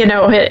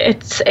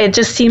 It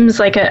just seems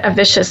like a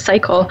vicious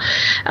cycle.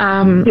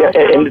 And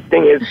the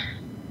thing is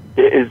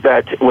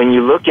that when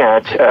you look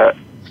at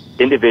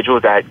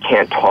individuals that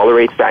can't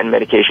tolerate statin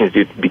medications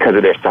because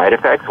of their side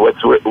effects, what's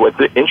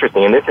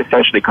interesting, and this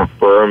essentially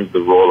confirms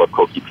the role of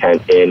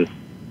CoQ10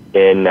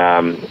 in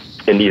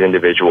these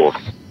individuals,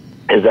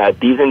 is that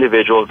these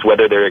individuals,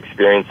 whether they're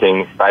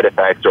experiencing side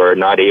effects or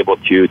not able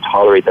to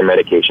tolerate their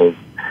medications,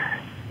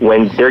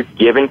 when they're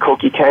given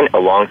CoQ10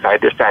 alongside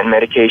their statin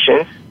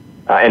medications,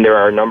 and there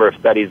are a number of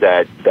studies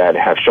that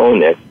have shown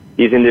this,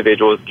 these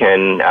individuals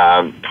can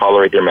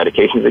tolerate their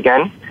medications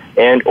again,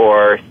 and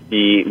or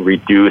the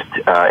reduced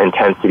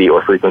intensity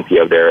or frequency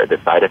of the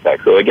side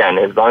effects. So again,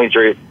 as long as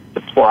you're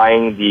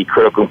supplying the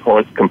critical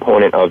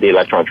component of the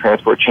electron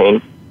transport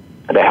chain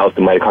that helps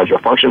the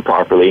mitochondrial function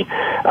properly,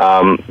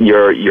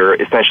 you're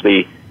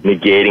essentially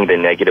negating the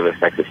negative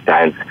effects of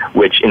statins,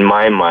 which in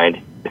my mind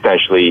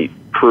essentially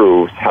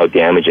proves how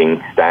damaging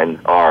statins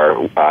are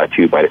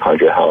to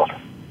mitochondrial health.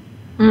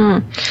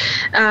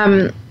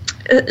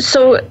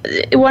 So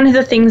one of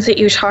the things that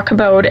you talk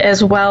about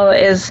as well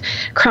is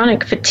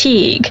chronic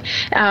fatigue,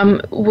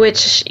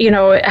 which,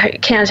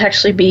 can't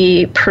actually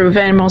be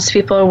proven. Most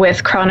people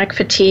with chronic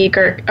fatigue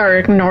are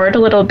ignored a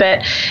little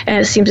bit. And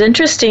it seems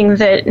interesting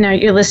that now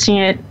you're listing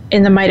it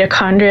in the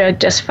mitochondria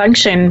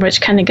dysfunction, which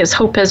kind of gives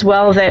hope as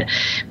well that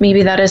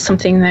maybe that is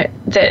something that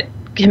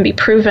can be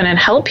proven and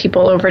help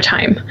people over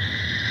time.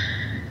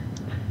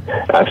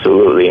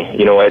 Absolutely.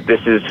 You know what?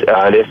 This is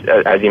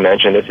as you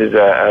mentioned, this is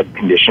a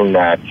condition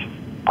that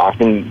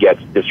often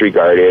gets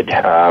disregarded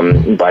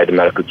by the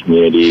medical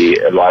community.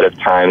 A lot of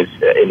times,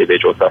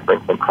 individuals suffering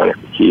from chronic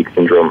fatigue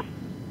syndrome,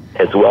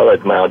 as well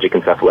as myalgic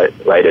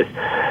encephalitis,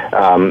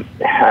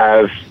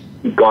 have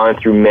gone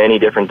through many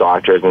different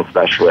doctors and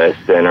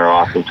specialists and are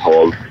often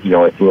told,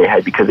 it's in your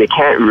head, because they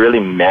can't really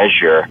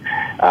measure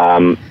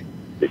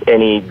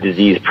any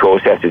disease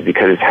processes,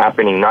 because it's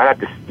happening not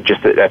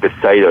just at the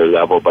cellular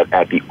level, but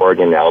at the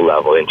organelle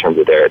level in terms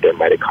of their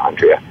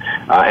mitochondria.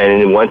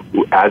 And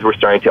as we're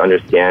starting to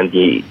understand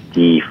the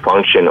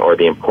function or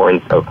the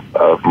importance of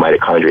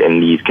mitochondria in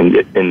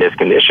this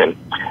condition,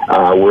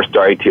 we're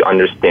starting to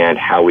understand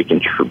how we can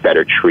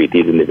better treat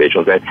these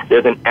individuals. And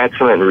there's an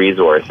excellent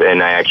resource,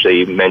 and I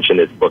actually mentioned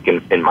this book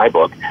in my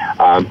book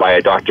by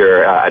a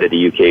doctor out of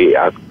the UK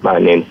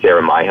named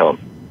Sarah Myhill.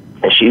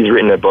 And she's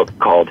written a book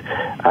called,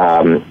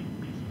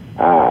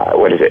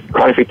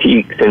 Chronic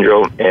Fatigue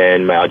Syndrome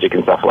and Myalgic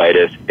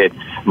Encephalitis. It's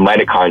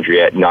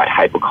mitochondria, not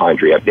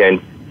hypochondria.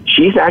 And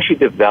she's actually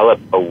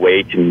developed a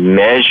way to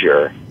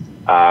measure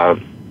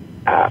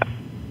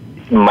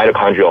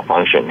mitochondrial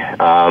function.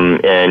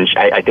 And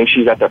I think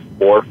she's at the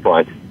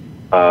forefront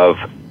of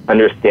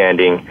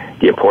understanding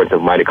the importance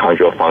of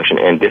mitochondrial function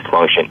and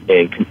dysfunction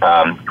in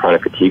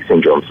chronic fatigue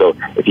syndrome. So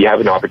if you have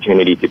an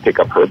opportunity to pick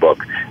up her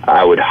book,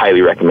 I would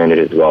highly recommend it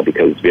as well,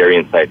 because it's very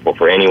insightful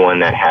for anyone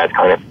that has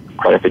chronic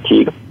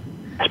fatigue.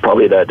 It's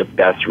probably the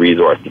best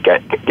resource to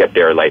get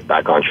their life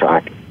back on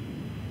track.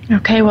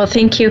 Okay, well,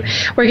 thank you.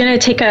 We're going to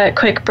take a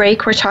quick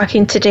break. We're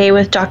talking today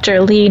with Dr.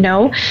 Lee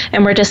Ngo,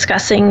 and we're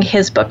discussing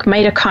his book,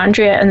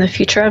 Mitochondria and the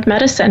Future of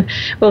Medicine.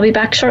 We'll be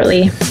back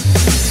shortly.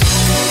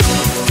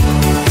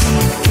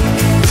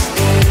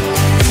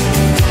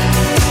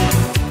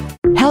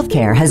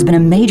 Healthcare has been a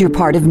major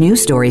part of news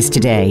stories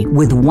today,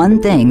 with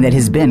one thing that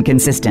has been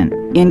consistent: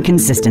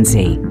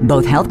 inconsistency.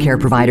 Both healthcare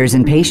providers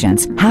and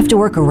patients have to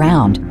work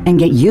around and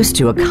get used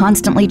to a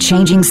constantly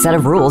changing set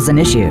of rules and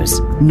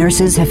issues.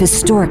 Nurses have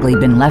historically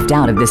been left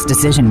out of this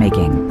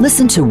decision-making.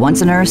 Listen to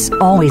Once a Nurse,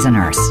 Always a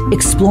Nurse,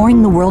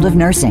 Exploring the World of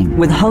Nursing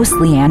with host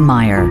Leanne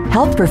Meyer.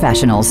 Health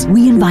professionals,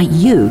 we invite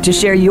you to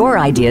share your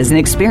ideas and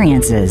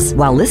experiences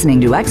while listening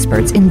to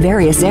experts in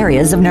various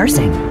areas of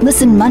nursing.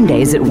 Listen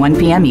Mondays at 1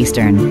 p.m.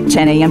 Eastern,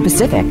 10 a.m.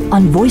 Pacific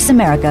on Voice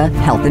America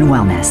Health and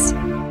Wellness.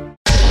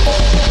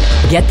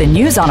 Get the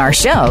news on our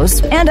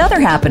shows and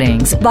other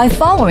happenings by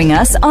following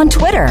us on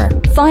Twitter.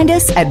 Find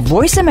us at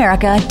Voice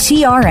America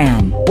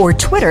TRN or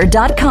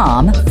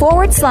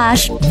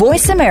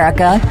twitter.com/Voice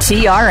America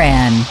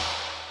TRN.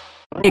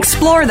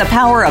 Explore the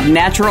power of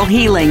natural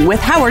healing with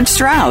Howard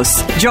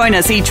Strauss. Join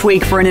us each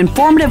week for an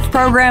informative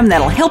program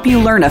that'll help you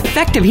learn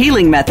effective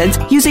healing methods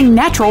using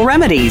natural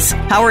remedies.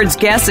 Howard's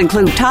guests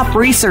include top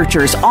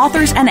researchers,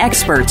 authors, and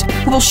experts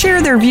who will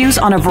share their views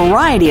on a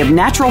variety of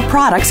natural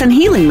products and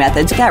healing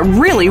methods that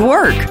really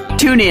work.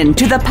 Tune in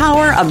to The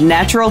Power of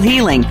Natural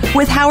Healing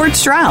with Howard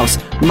Strauss,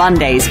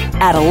 Mondays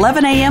at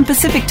 11 a.m.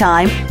 Pacific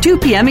Time, 2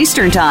 p.m.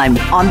 Eastern Time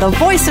on the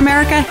Voice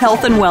America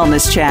Health and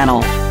Wellness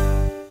Channel.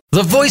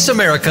 The Voice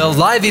America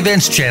Live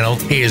Events channel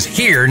is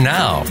here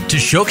now to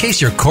showcase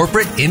your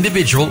corporate,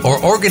 individual,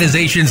 or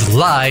organization's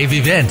live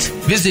event.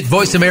 Visit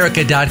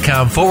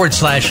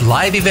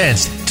voiceamerica.com/live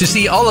events to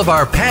see all of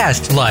our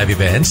past live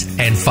events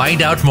and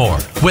find out more.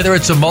 Whether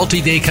it's a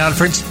multi-day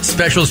conference,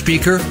 special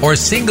speaker, or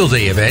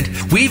single-day event,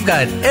 we've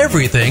got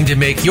everything to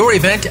make your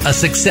event a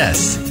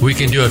success. We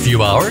can do a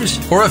few hours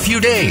or a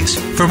few days.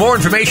 For more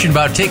information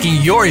about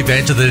taking your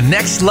event to the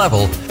next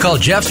level, call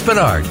Jeff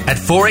Spinard at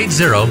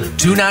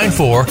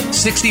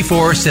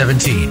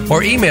 480-294-6417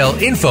 or email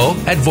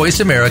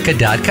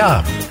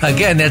info@voiceamerica.com.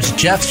 Again, that's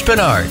Jeff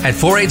Spinard at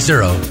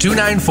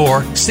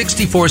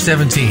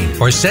 480-294-6417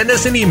 or send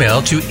us an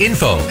email to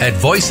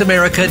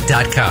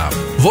info@voiceamerica.com.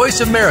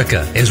 Voice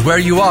America is where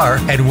you are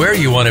and where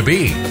you want to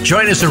be.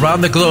 Join us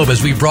around the globe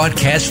as we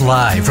broadcast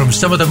live from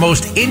some of the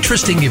most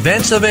interesting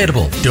events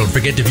available. Don't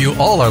forget to view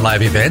all our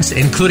live events,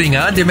 including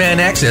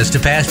on-demand access to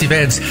past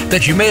events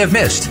that you may have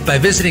missed by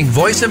visiting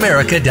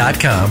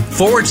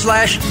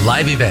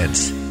voiceamerica.com/live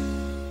events.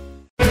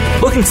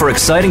 Looking for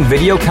exciting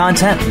video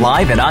content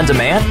live and on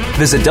demand?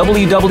 Visit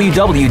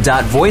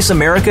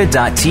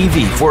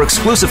www.voiceamerica.tv for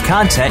exclusive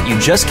content you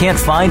just can't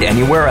find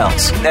anywhere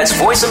else. That's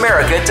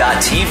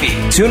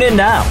voiceamerica.tv. Tune in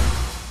now.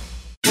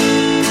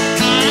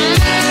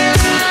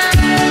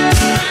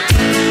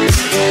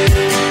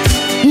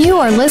 You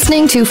are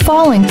listening to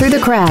Falling Through the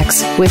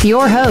Cracks with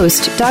your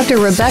host, Dr.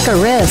 Rebecca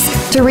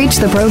Risk. To reach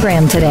the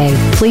program today,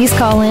 please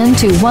call in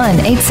to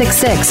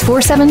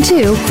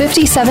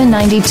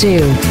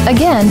 1-866-472-5792.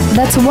 Again,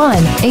 that's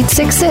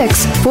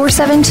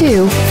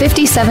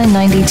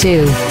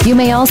 1-866-472-5792. You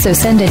may also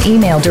send an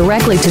email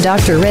directly to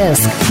Dr.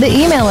 Risk. The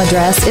email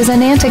address is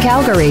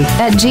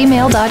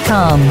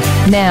anantacalgary@gmail.com.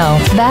 Now,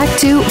 back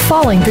to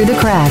Falling Through the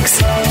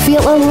Cracks.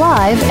 Feel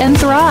alive and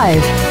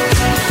thrive.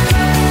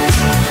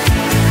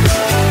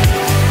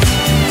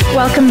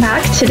 Welcome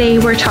back. Today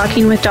we're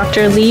talking with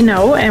Dr. Lee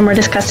Ngo, and we're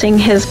discussing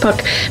his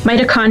book,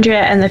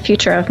 Mitochondria and the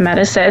Future of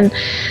Medicine.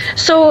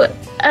 So,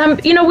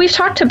 we've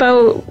talked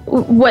about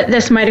what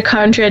this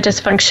mitochondria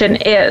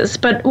dysfunction is,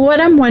 but what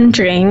I'm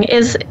wondering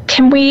is,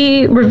 can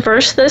we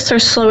reverse this or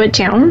slow it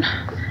down?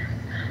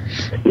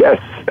 Yes,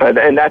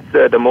 and that's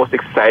the most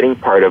exciting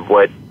part of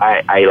what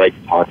I like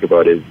to talk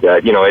about is,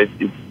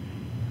 it's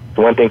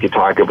one thing to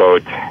talk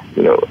about,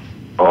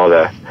 all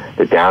the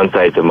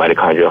downsides of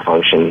mitochondrial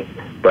function,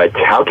 but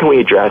how can we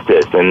address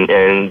this?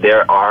 And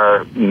there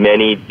are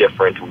many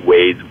different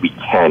ways we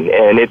can.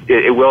 And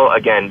it will,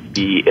 again,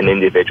 be an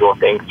individual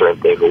thing. Certain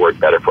things will work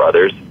better for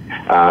others,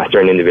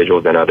 certain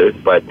individuals than others,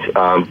 but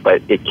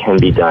it can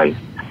be done.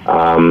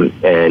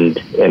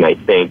 And I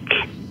think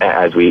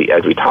as we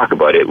talk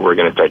about it, we're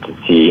going to start to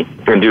see,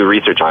 we're going to do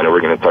research on it,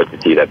 we're going to start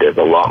to see that there's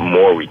a lot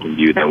more we can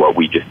do than what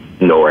we just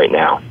know right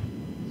now.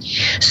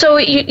 So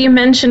you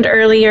mentioned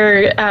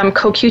earlier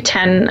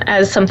CoQ10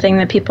 as something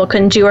that people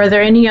can do. Are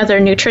there any other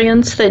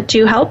nutrients that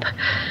do help?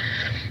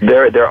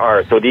 There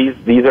are. So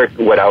these are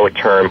what I would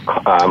term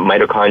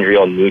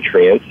mitochondrial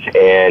nutrients,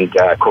 and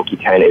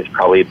CoQ10 is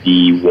probably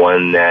the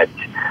one that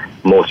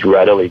most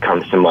readily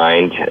comes to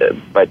mind.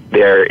 But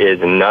there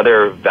is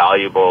another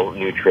valuable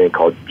nutrient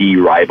called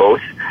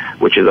D-ribose,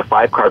 which is a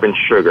 5-carbon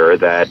sugar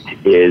that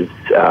is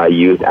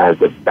used as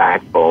the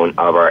backbone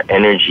of our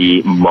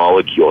energy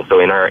molecule. So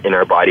in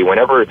our body,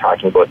 whenever we're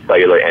talking about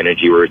cellular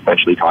energy, we're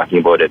essentially talking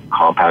about a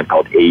compound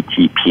called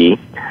ATP,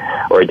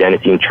 or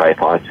adenosine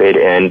triphosphate,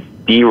 and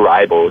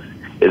D-ribose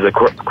is a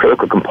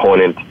critical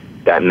component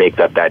that makes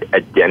up that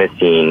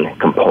adenosine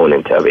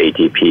component of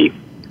ATP.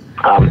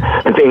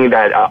 The thing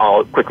that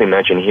I'll quickly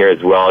mention here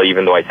as well,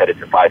 even though I said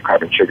it's a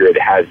 5-carbon sugar, it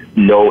has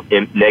no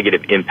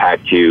negative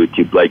impact to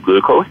blood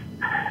glucose.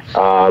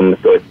 So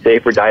it's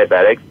safe for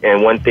diabetics.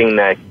 And one thing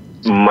that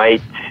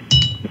might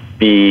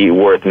be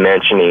worth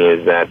mentioning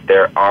is that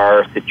there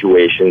are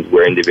situations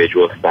where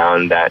individuals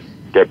found that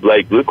their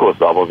blood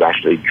glucose levels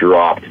actually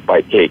dropped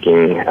by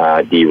taking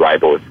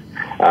D-ribose.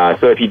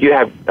 So if you do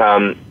have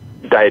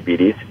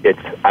diabetes,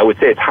 I would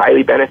say it's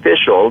highly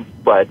beneficial,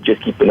 but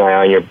just keep an eye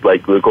on your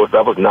blood glucose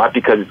levels, not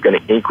because it's going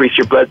to increase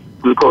your blood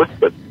glucose,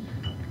 but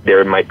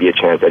there might be a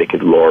chance that it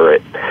could lower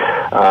it.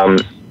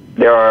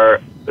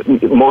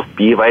 Most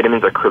B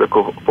vitamins are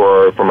critical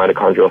for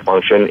mitochondrial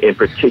function, in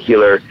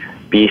particular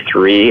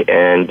B3,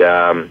 and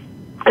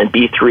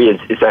B3 is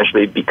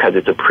essentially because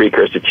it's a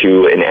precursor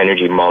to an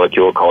energy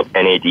molecule called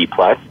NAD+.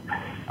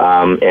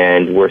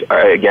 And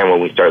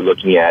when we start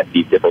looking at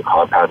these different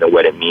compounds and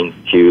what it means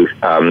to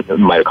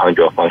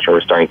mitochondrial function,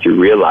 we're starting to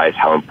realize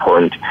how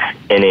important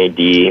NAD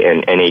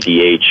and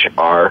NADH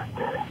are.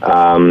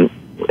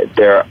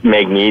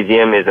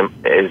 Magnesium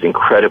is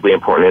incredibly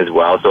important as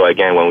well. So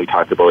again, when we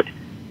talk about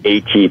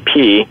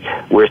ATP,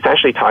 we're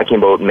essentially talking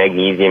about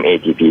magnesium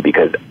ATP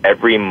because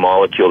every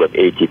molecule of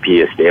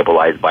ATP is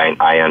stabilized by an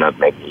ion of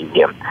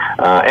magnesium.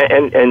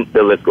 And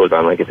the list goes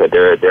on. Like I said,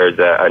 there's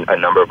a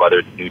number of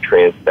other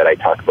nutrients that I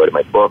talk about in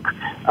my book.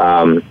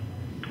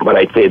 But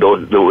I'd say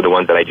the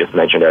ones that I just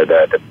mentioned are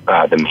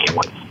the main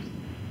ones.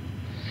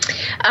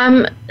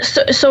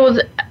 So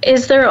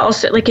is there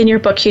also, like in your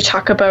book, you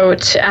talk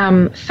about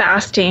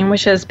fasting,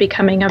 which is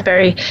becoming a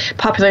very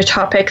popular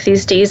topic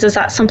these days. Is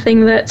that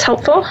something that's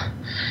helpful?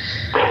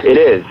 It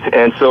is.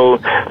 And so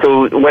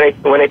when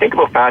I think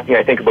about fasting,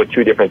 I think about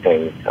two different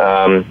things.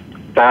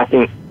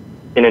 Fasting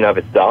in and of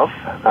itself,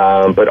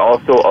 but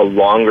also a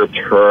longer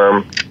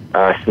term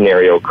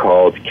scenario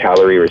called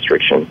calorie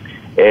restriction.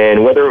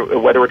 And whether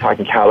we're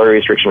talking calorie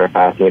restriction or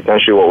fasting,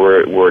 essentially what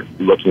we're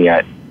looking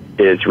at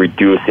is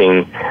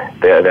reducing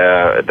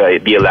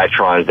the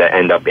electrons that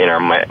end up in our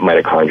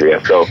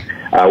mitochondria. So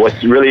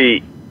what's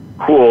really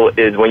cool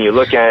is when you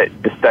look at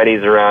the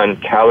studies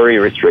around calorie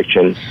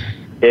restriction,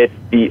 it's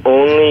the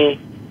only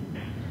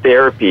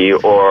therapy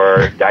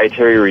or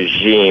dietary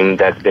regime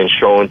that's been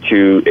shown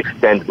to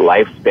extend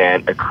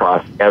lifespan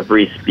across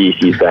every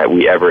species that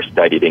we ever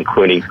studied,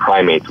 including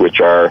primates, which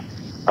are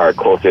our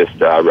closest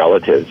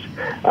relatives.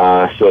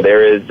 So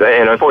there is,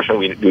 and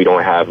unfortunately we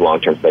don't have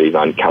long-term studies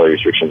on calorie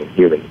restriction in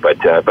humans,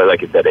 but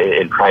like I said,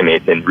 in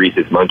primates and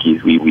rhesus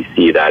monkeys, we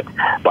see that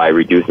by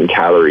reducing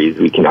calories,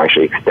 we can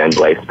actually extend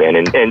lifespan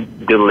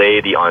and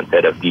delay the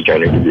onset of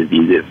degenerative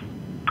diseases.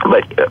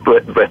 But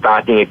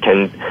fasting, it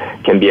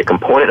can be a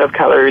component of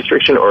calorie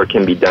restriction, or it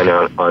can be done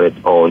on its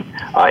own,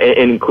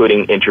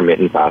 including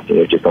intermittent fasting,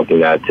 which is something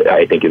that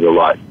I think is a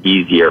lot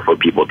easier for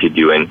people to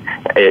do and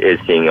is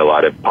seeing a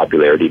lot of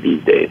popularity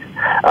these days.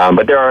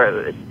 But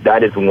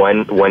that is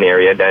one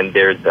area. Then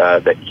there's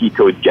the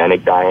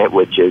ketogenic diet,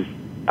 which is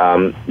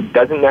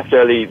doesn't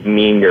necessarily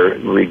mean you're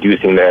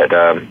reducing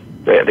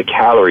the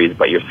calories,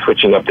 but you're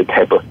switching up the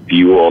type of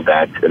fuel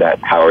that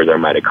powers our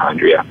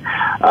mitochondria.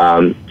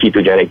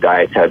 Ketogenic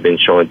diets have been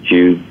shown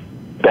to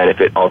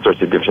benefit all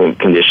sorts of different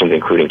conditions,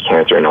 including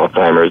cancer and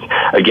Alzheimer's.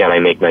 Again, I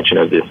make mention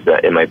of this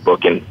in my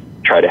book and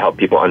try to help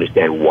people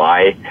understand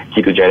why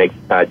ketogenic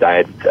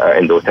diets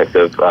and those types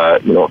of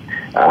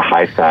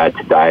high-fat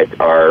diets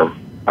are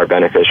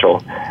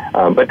beneficial.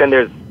 But then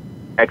there's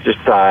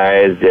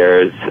exercise,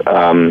 there's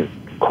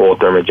cold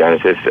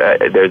thermogenesis.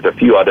 There's a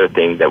few other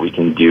things that we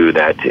can do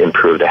that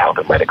improve the health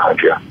of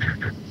mitochondria.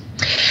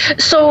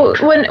 So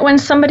when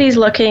somebody's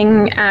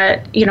looking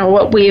at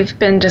what we've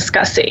been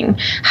discussing,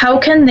 how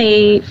can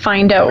they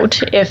find out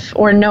if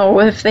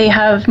they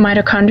have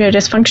mitochondria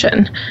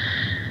dysfunction?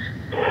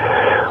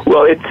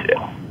 Well,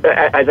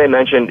 as I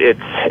mentioned,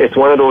 it's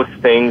one of those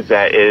things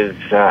that is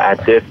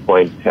at this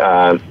point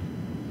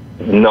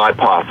not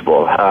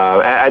possible.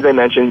 As I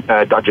mentioned,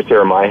 Dr.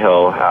 Sarah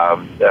Myhill,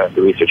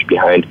 the research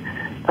behind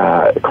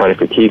chronic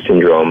fatigue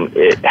syndrome,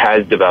 it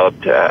has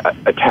developed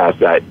a test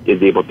that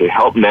is able to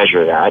help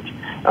measure that,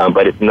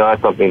 but it's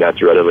not something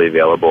that's readily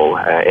available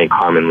and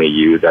commonly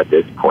used at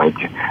this point.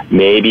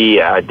 Maybe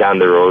down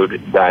the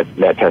road that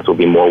test will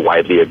be more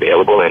widely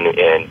available and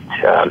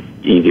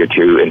easier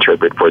to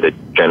interpret for the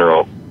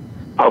general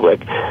public.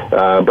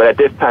 But at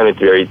this time,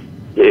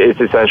 it's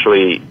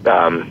essentially,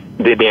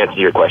 the answer to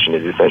your question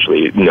is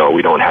essentially no,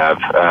 we don't have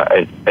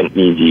an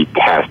easy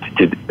test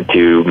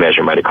to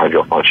measure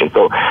mitochondrial function.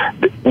 So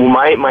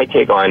my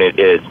take on it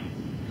is,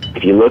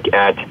 if you look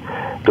at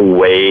the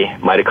way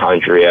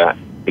mitochondria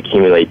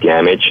accumulate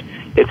damage,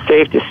 it's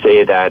safe to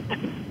say that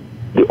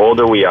the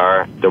older we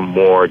are, the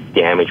more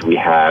damage we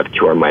have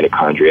to our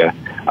mitochondria.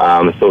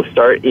 So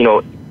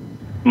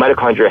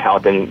mitochondrial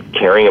health and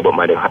caring about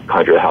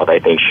mitochondrial health, I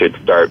think, should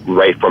start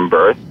right from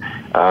birth.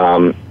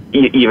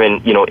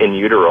 Even in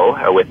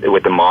utero,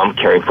 with the mom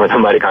caring for the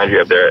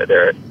mitochondria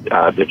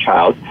of their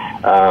child,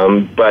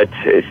 but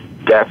it's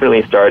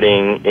definitely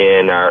starting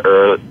in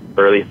our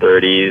early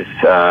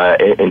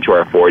 30s into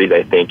our 40s,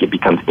 I think it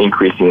becomes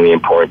increasingly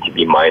important to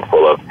be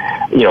mindful of,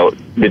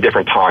 the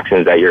different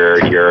toxins that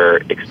you're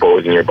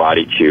exposing your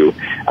body to,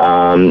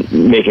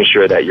 making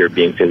sure that you're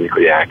being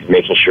physically active,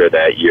 making sure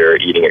that you're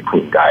eating a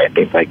clean diet,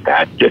 things like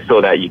that, just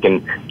so that you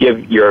can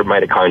give your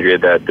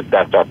mitochondria the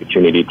best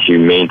opportunity to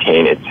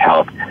maintain its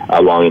health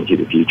long into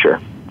the future.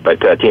 But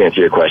to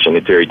answer your question,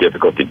 it's very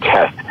difficult to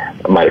test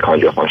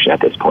mitochondrial function at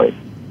this point.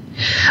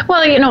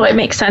 Well, it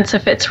makes sense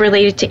if it's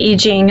related to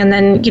aging, and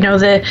then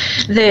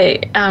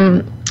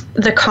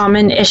the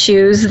common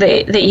issues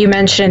that you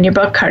mentioned in your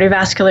book: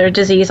 cardiovascular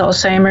disease,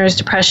 Alzheimer's,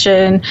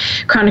 depression,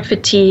 chronic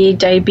fatigue,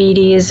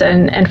 diabetes,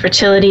 and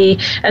fertility.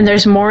 And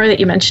there's more that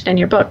you mentioned in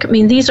your book. I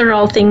mean, these are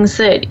all things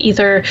that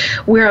either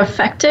we're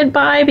affected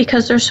by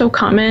because they're so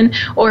common,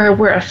 or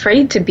we're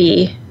afraid to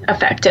be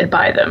affected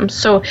by them.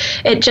 So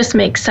it just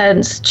makes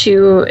sense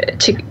to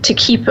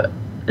keep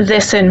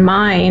this in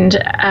mind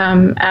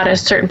at a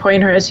certain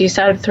point, or as you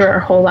said, through our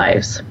whole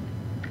lives.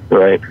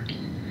 Right.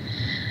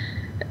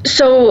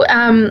 So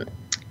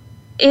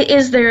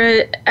is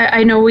there,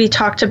 I know we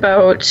talked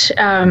about,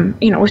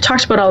 we've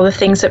talked about all the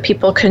things that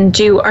people can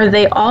do. Are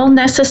they all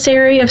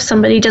necessary if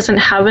somebody doesn't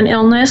have an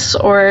illness,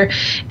 or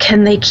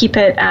can they keep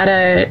it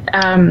at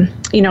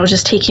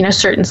just taking a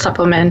certain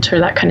supplement or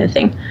that kind of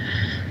thing?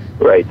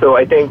 Right. So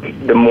I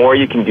think the more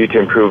you can do to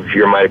improve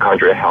your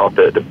mitochondrial health,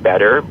 the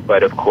better.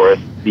 But of course,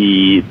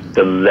 the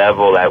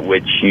level at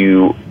which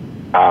you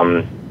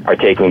are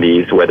taking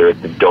these, whether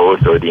it's the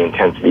dose or the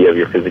intensity of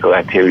your physical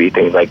activity,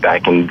 things like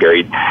that can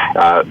vary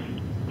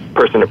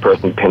person to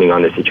person depending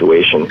on the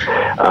situation.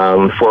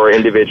 For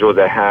individuals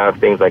that have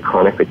things like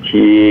chronic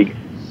fatigue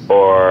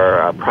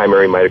or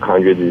primary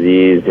mitochondrial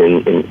disease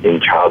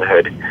in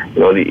childhood,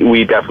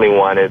 we definitely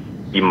want to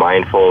be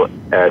mindful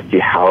as to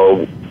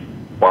how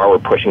far we're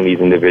pushing these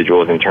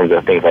individuals in terms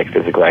of things like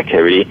physical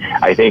activity.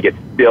 I think it's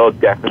still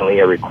definitely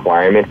a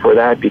requirement for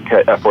that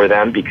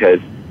because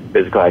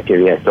physical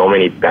activity has so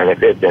many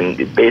benefits, and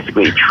it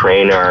basically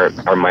train our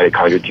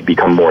mitochondria to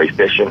become more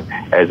efficient,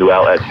 as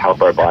well as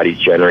help our bodies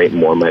generate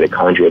more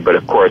mitochondria. But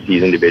of course,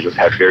 these individuals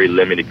have very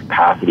limited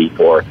capacity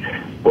for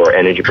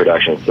energy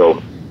production,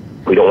 so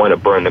we don't want to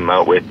burn them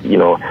out with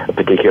a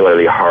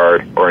particularly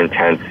hard or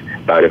intense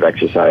bout of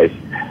exercise.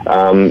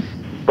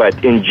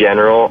 But in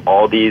general,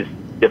 all these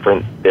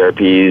different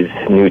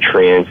therapies,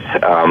 nutrients,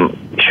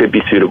 should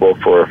be suitable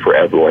for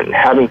everyone.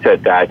 Having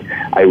said that,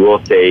 I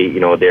will say,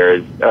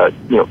 there's,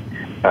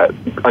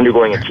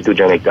 undergoing a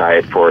ketogenic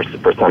diet for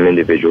some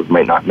individuals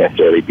might not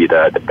necessarily be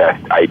the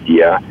best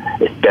idea,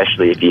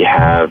 especially if you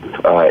have,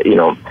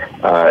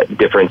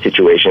 different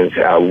situations,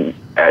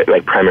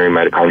 like primary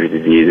mitochondrial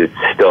disease.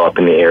 It's still up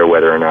in the air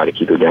whether or not a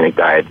ketogenic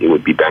diet it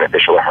would be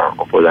beneficial or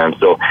harmful for them.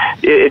 So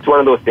it's one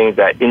of those things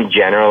that, in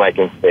general, I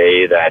can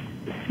say that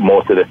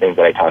most of the things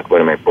that I talk about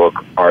in my book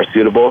are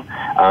suitable,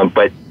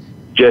 but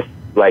just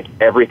like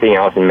everything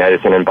else in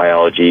medicine and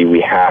biology,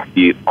 we have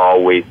to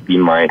always be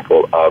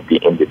mindful of the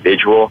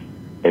individual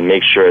and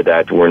make sure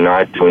that we're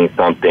not doing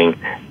something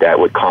that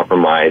would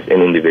compromise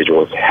an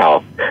individual's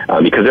health,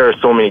 because there are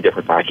so many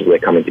different factors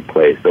that come into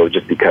play. So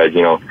just because,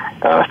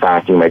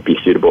 fasting might be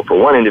suitable for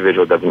one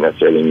individual doesn't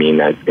necessarily mean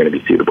that it's going to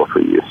be suitable for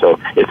you. So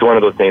it's one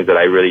of those things that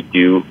I really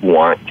do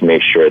want to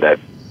make sure that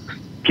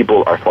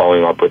people are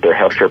following up with their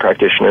healthcare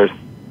practitioners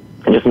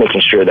and just making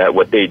sure that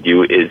what they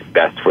do is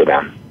best for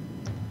them.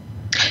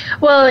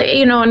 Well,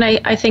 and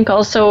I think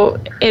also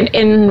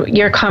in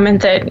your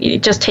comment that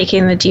just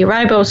taking the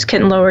D-ribose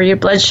can lower your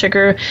blood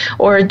sugar,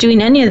 or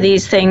doing any of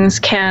these things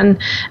can,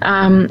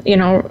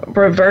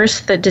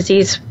 reverse the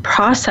disease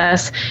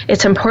process.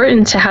 It's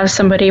important to have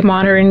somebody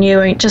monitoring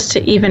you, just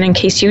even in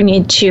case you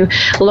need to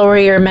lower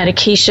your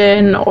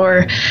medication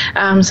or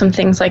some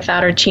things like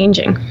that are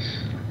changing.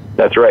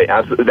 That's right.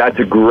 That's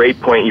a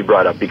great point you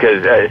brought up,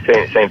 because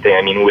same thing.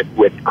 I mean,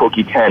 with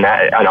CoQ10,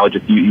 and I'll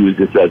just use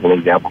this as an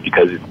example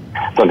because it's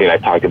something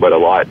I've talked about a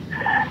lot.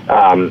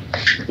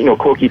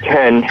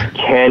 CoQ10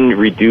 can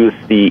reduce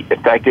the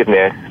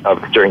effectiveness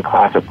of a certain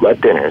class of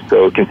blood thinners.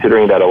 So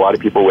considering that a lot of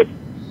people with,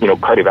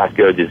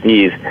 cardiovascular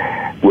disease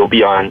will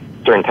be on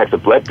certain types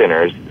of blood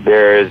thinners,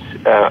 there's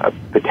a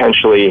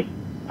potentially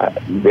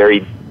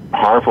very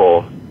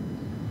harmful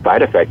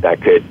side effect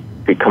that could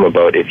come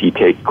about if you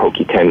take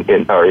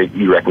CoQ10 or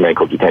you recommend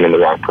CoQ10 in the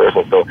wrong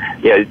person. So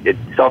yeah,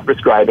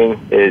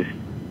 self-prescribing is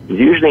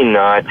usually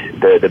not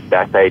the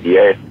best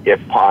idea. If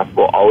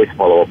possible, always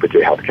follow up with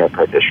your healthcare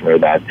practitioner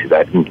that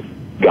can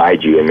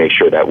guide you and make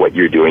sure that what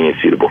you're doing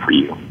is suitable for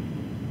you.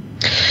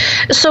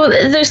 So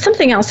there's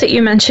something else that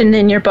you mentioned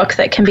in your book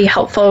that can be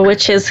helpful,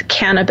 which is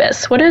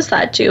cannabis. What does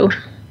that do?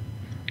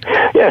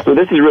 Yeah, so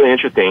this is really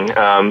interesting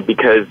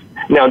because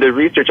now the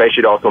research, I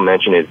should also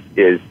mention,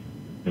 is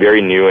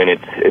very new and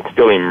it's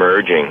still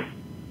emerging,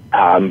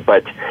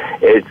 but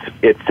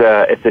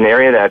it's an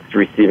area that's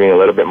receiving a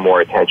little bit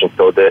more attention.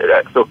 So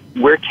so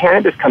where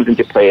cannabis comes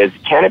into play is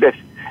cannabis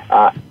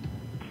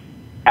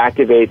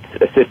activates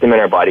a system in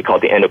our body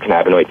called the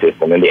endocannabinoid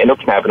system, and the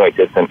endocannabinoid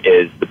system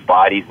is the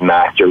body's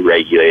master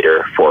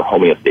regulator for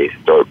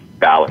homeostasis or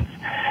balance.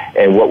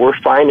 And what we're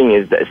finding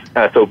is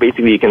that, so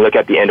basically you can look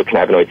at the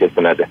endocannabinoid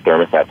system as a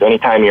thermostat. So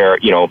anytime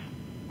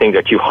things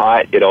are too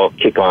hot, it'll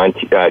kick on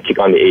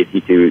the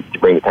AC to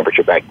bring the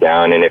temperature back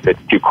down. And if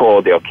it's too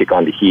cold, they'll kick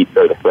on the heat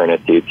or the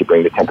furnace to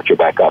bring the temperature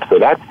back up. So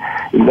that's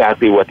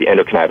exactly what the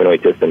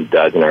endocannabinoid system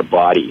does in our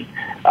body.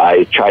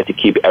 It tries to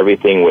keep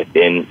everything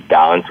within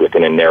balance,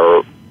 within a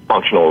narrow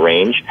functional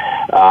range.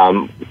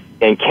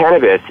 And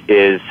cannabis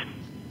is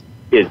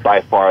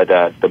by far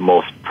the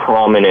most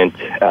prominent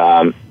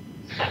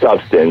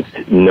substance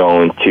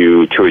known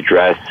to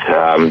address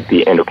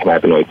the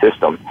endocannabinoid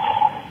system.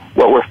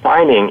 What we're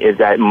finding is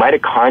that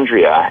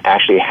mitochondria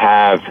actually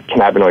have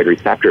cannabinoid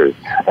receptors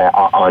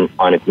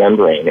on its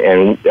membrane,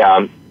 and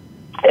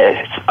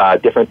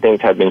different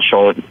things have been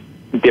shown.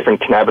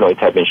 Different cannabinoids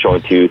have been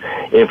shown to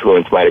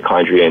influence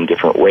mitochondria in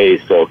different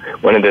ways. So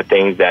one of the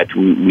things that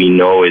we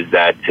know is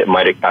that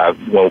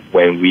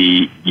when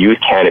we use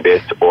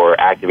cannabis or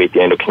activate the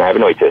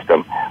endocannabinoid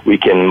system, we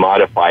can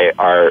modify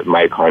our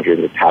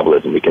mitochondrial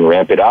metabolism. We can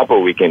ramp it up or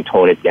we can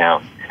tone it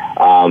down.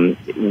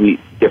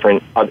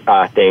 Different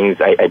things,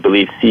 I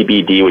believe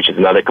CBD, which is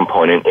another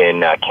component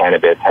in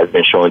cannabis, has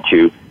been shown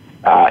to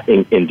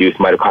induce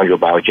mitochondrial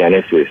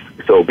biogenesis.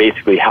 So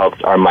basically helps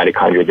our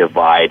mitochondria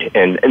divide.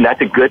 And that's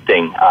a good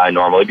thing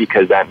normally,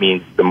 because that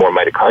means the more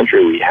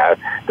mitochondria we have,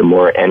 the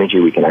more energy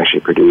we can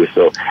actually produce.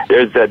 So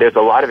there's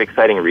a lot of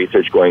exciting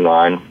research going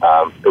on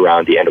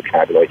around the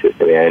endocannabinoid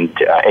system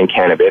and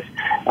cannabis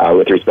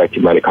with respect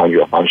to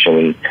mitochondrial function.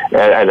 And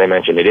as I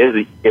mentioned,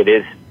 it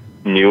is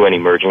new and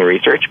emerging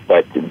research,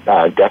 but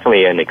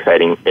definitely an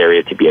exciting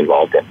area to be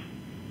involved in.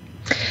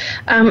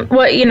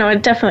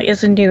 It definitely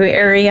is a new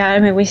area. I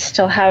mean, we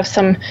still have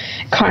some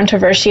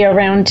controversy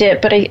around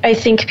it, but I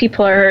think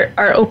people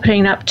are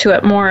opening up to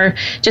it more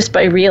just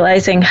by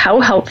realizing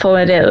how helpful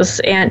it is.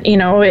 And,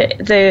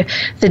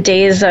 the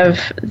days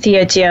of the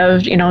idea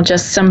of,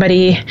 just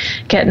somebody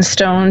getting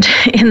stoned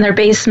in their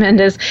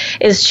basement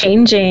is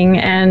changing,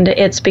 and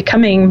it's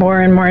becoming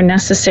more and more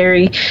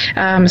necessary,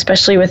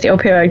 especially with the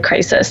opioid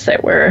crisis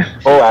that we're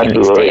seeing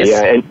these days.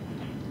 Yeah.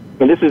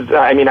 And this is,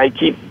 I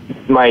keep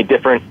my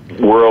different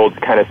worlds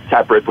kind of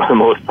separate for the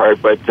most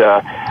part, but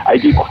I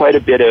do quite a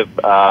bit of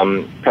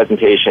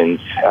presentations,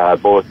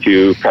 both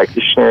to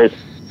practitioners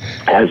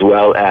as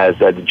well as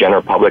the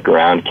general public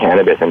around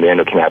cannabis and the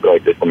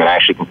endocannabinoid system. And I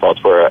actually consult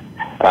for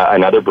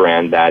another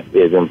brand that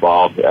is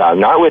involved,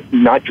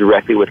 not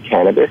directly with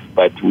cannabis,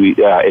 but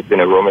it's an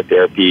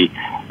aromatherapy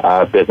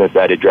business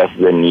that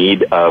addresses the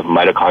need of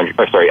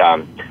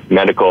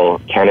medical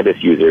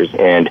cannabis users,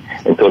 and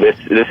so this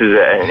is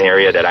an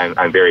area that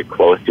I'm very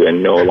close to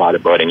and know a lot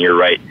about. And you're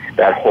right,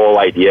 that whole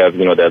idea of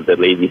the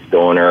lazy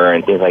stoner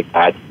and things like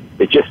that,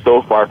 it's just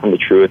so far from the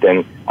truth,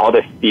 and all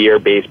the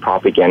fear-based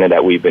propaganda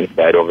that we've been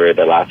fed over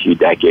the last few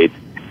decades.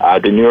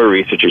 The newer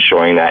research is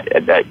showing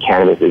that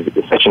cannabis is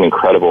such an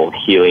incredible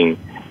healing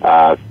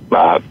herb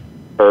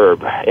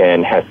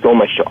and has so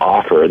much to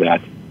offer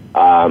that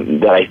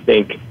I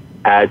think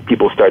as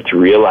people start to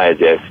realize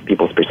this,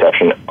 people's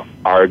perception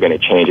are going to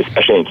change,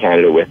 especially in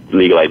Canada with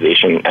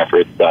legalization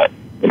efforts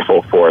in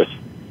full force.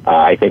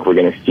 I think we're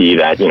going to see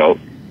that,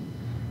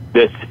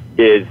 this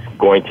is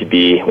going to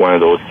be one of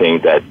those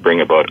things that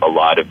bring about a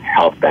lot of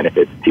health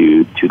benefits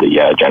to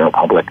the general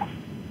public.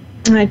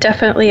 I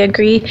definitely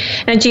agree.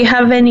 And do you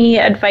have any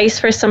advice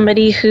for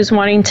somebody who's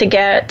wanting to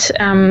get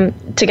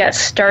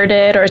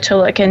started or to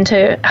look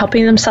into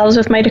helping themselves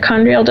with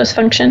mitochondrial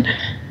dysfunction?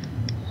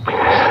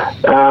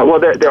 Well,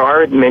 there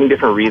are many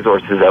different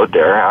resources out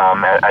there.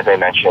 As I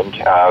mentioned,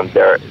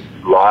 there are a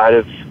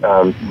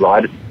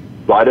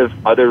lot of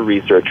other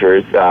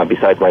researchers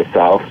besides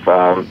myself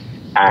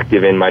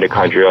active in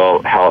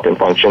mitochondrial health and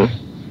function.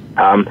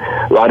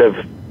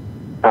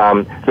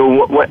 So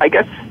what I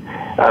guess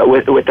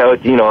without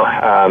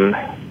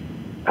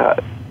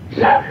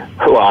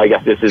well, I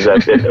guess this is a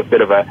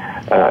bit of a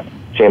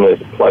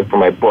shameless plug for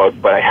my book,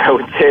 but I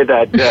would say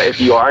that if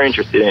you are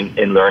interested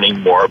in learning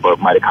more about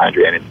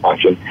mitochondria and its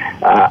function,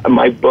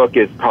 my book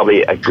is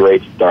probably a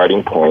great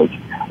starting point.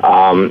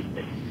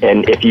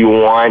 And if you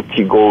want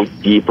to go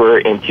deeper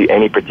into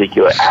any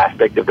particular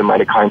aspect of the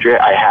mitochondria,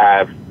 I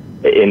have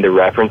in the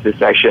references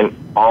section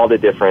all the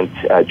different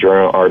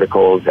journal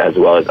articles as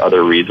well as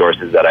other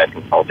resources that I've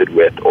consulted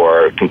with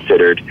or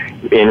considered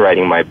in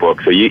writing my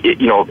book. So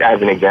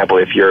as an example,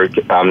 if you're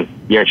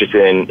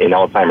interested in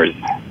Alzheimer's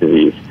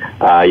disease,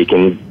 you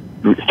can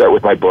start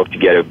with my book to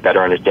get a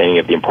better understanding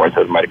of the importance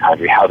of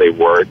mitochondria, how they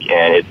work,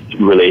 and its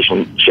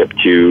relationship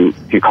to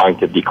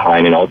cognitive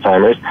decline in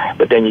Alzheimer's.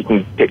 But then you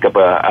can pick up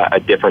a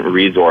different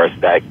resource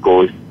that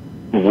goes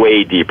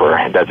way deeper,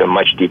 does a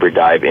much deeper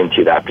dive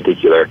into that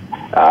particular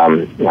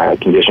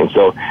condition.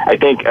 So I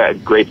think a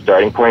great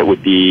starting point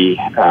would be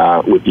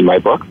my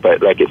book.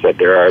 But like I said,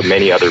 there are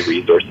many other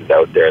resources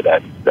out there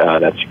that's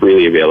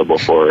really available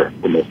for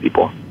most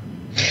people.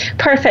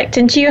 Perfect.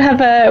 And do you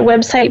have a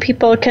website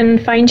people can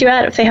find you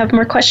at if they have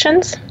more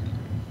questions?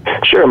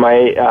 Sure.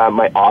 My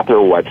author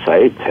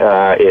website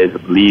is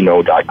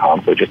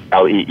leeknow.com. So just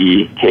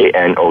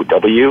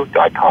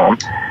LEEKNOW.com.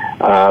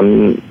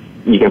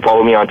 you can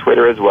follow me on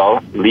Twitter as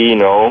well, Lee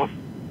No,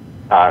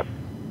 at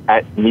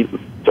Lee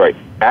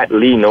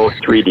No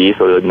 3D,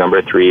 so the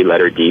number 3,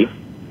 letter D,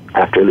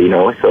 after Lee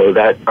No. So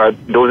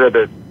those are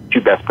the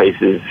two best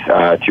places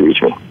to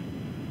reach me.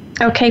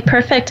 Okay,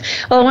 perfect.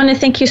 Well, I want to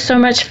thank you so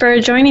much for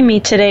joining me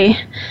today.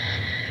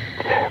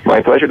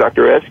 My pleasure,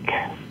 Dr. Risk.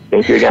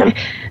 Thank you again.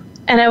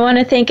 And I want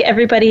to thank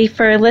everybody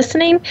for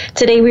listening.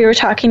 Today we were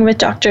talking with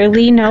Dr.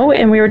 Lee No,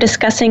 and we were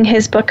discussing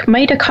his book,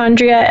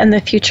 Mitochondria and the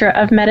Future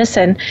of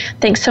Medicine.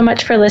 Thanks so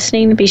much for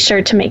listening. Be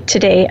sure to make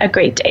today a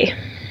great day.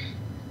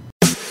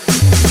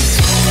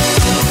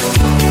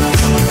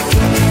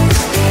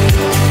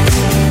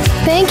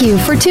 Thank you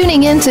for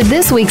tuning in to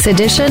this week's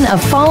edition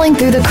of Falling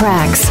Through the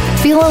Cracks.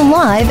 Feel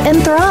alive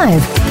and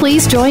thrive.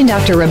 Please join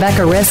Dr.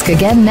 Rebecca Risk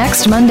again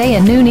next Monday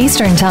at noon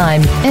Eastern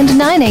Time and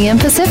 9 a.m.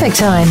 Pacific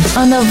Time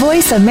on the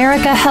Voice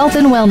America Health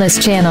and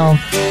Wellness Channel.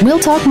 We'll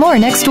talk more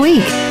next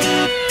week.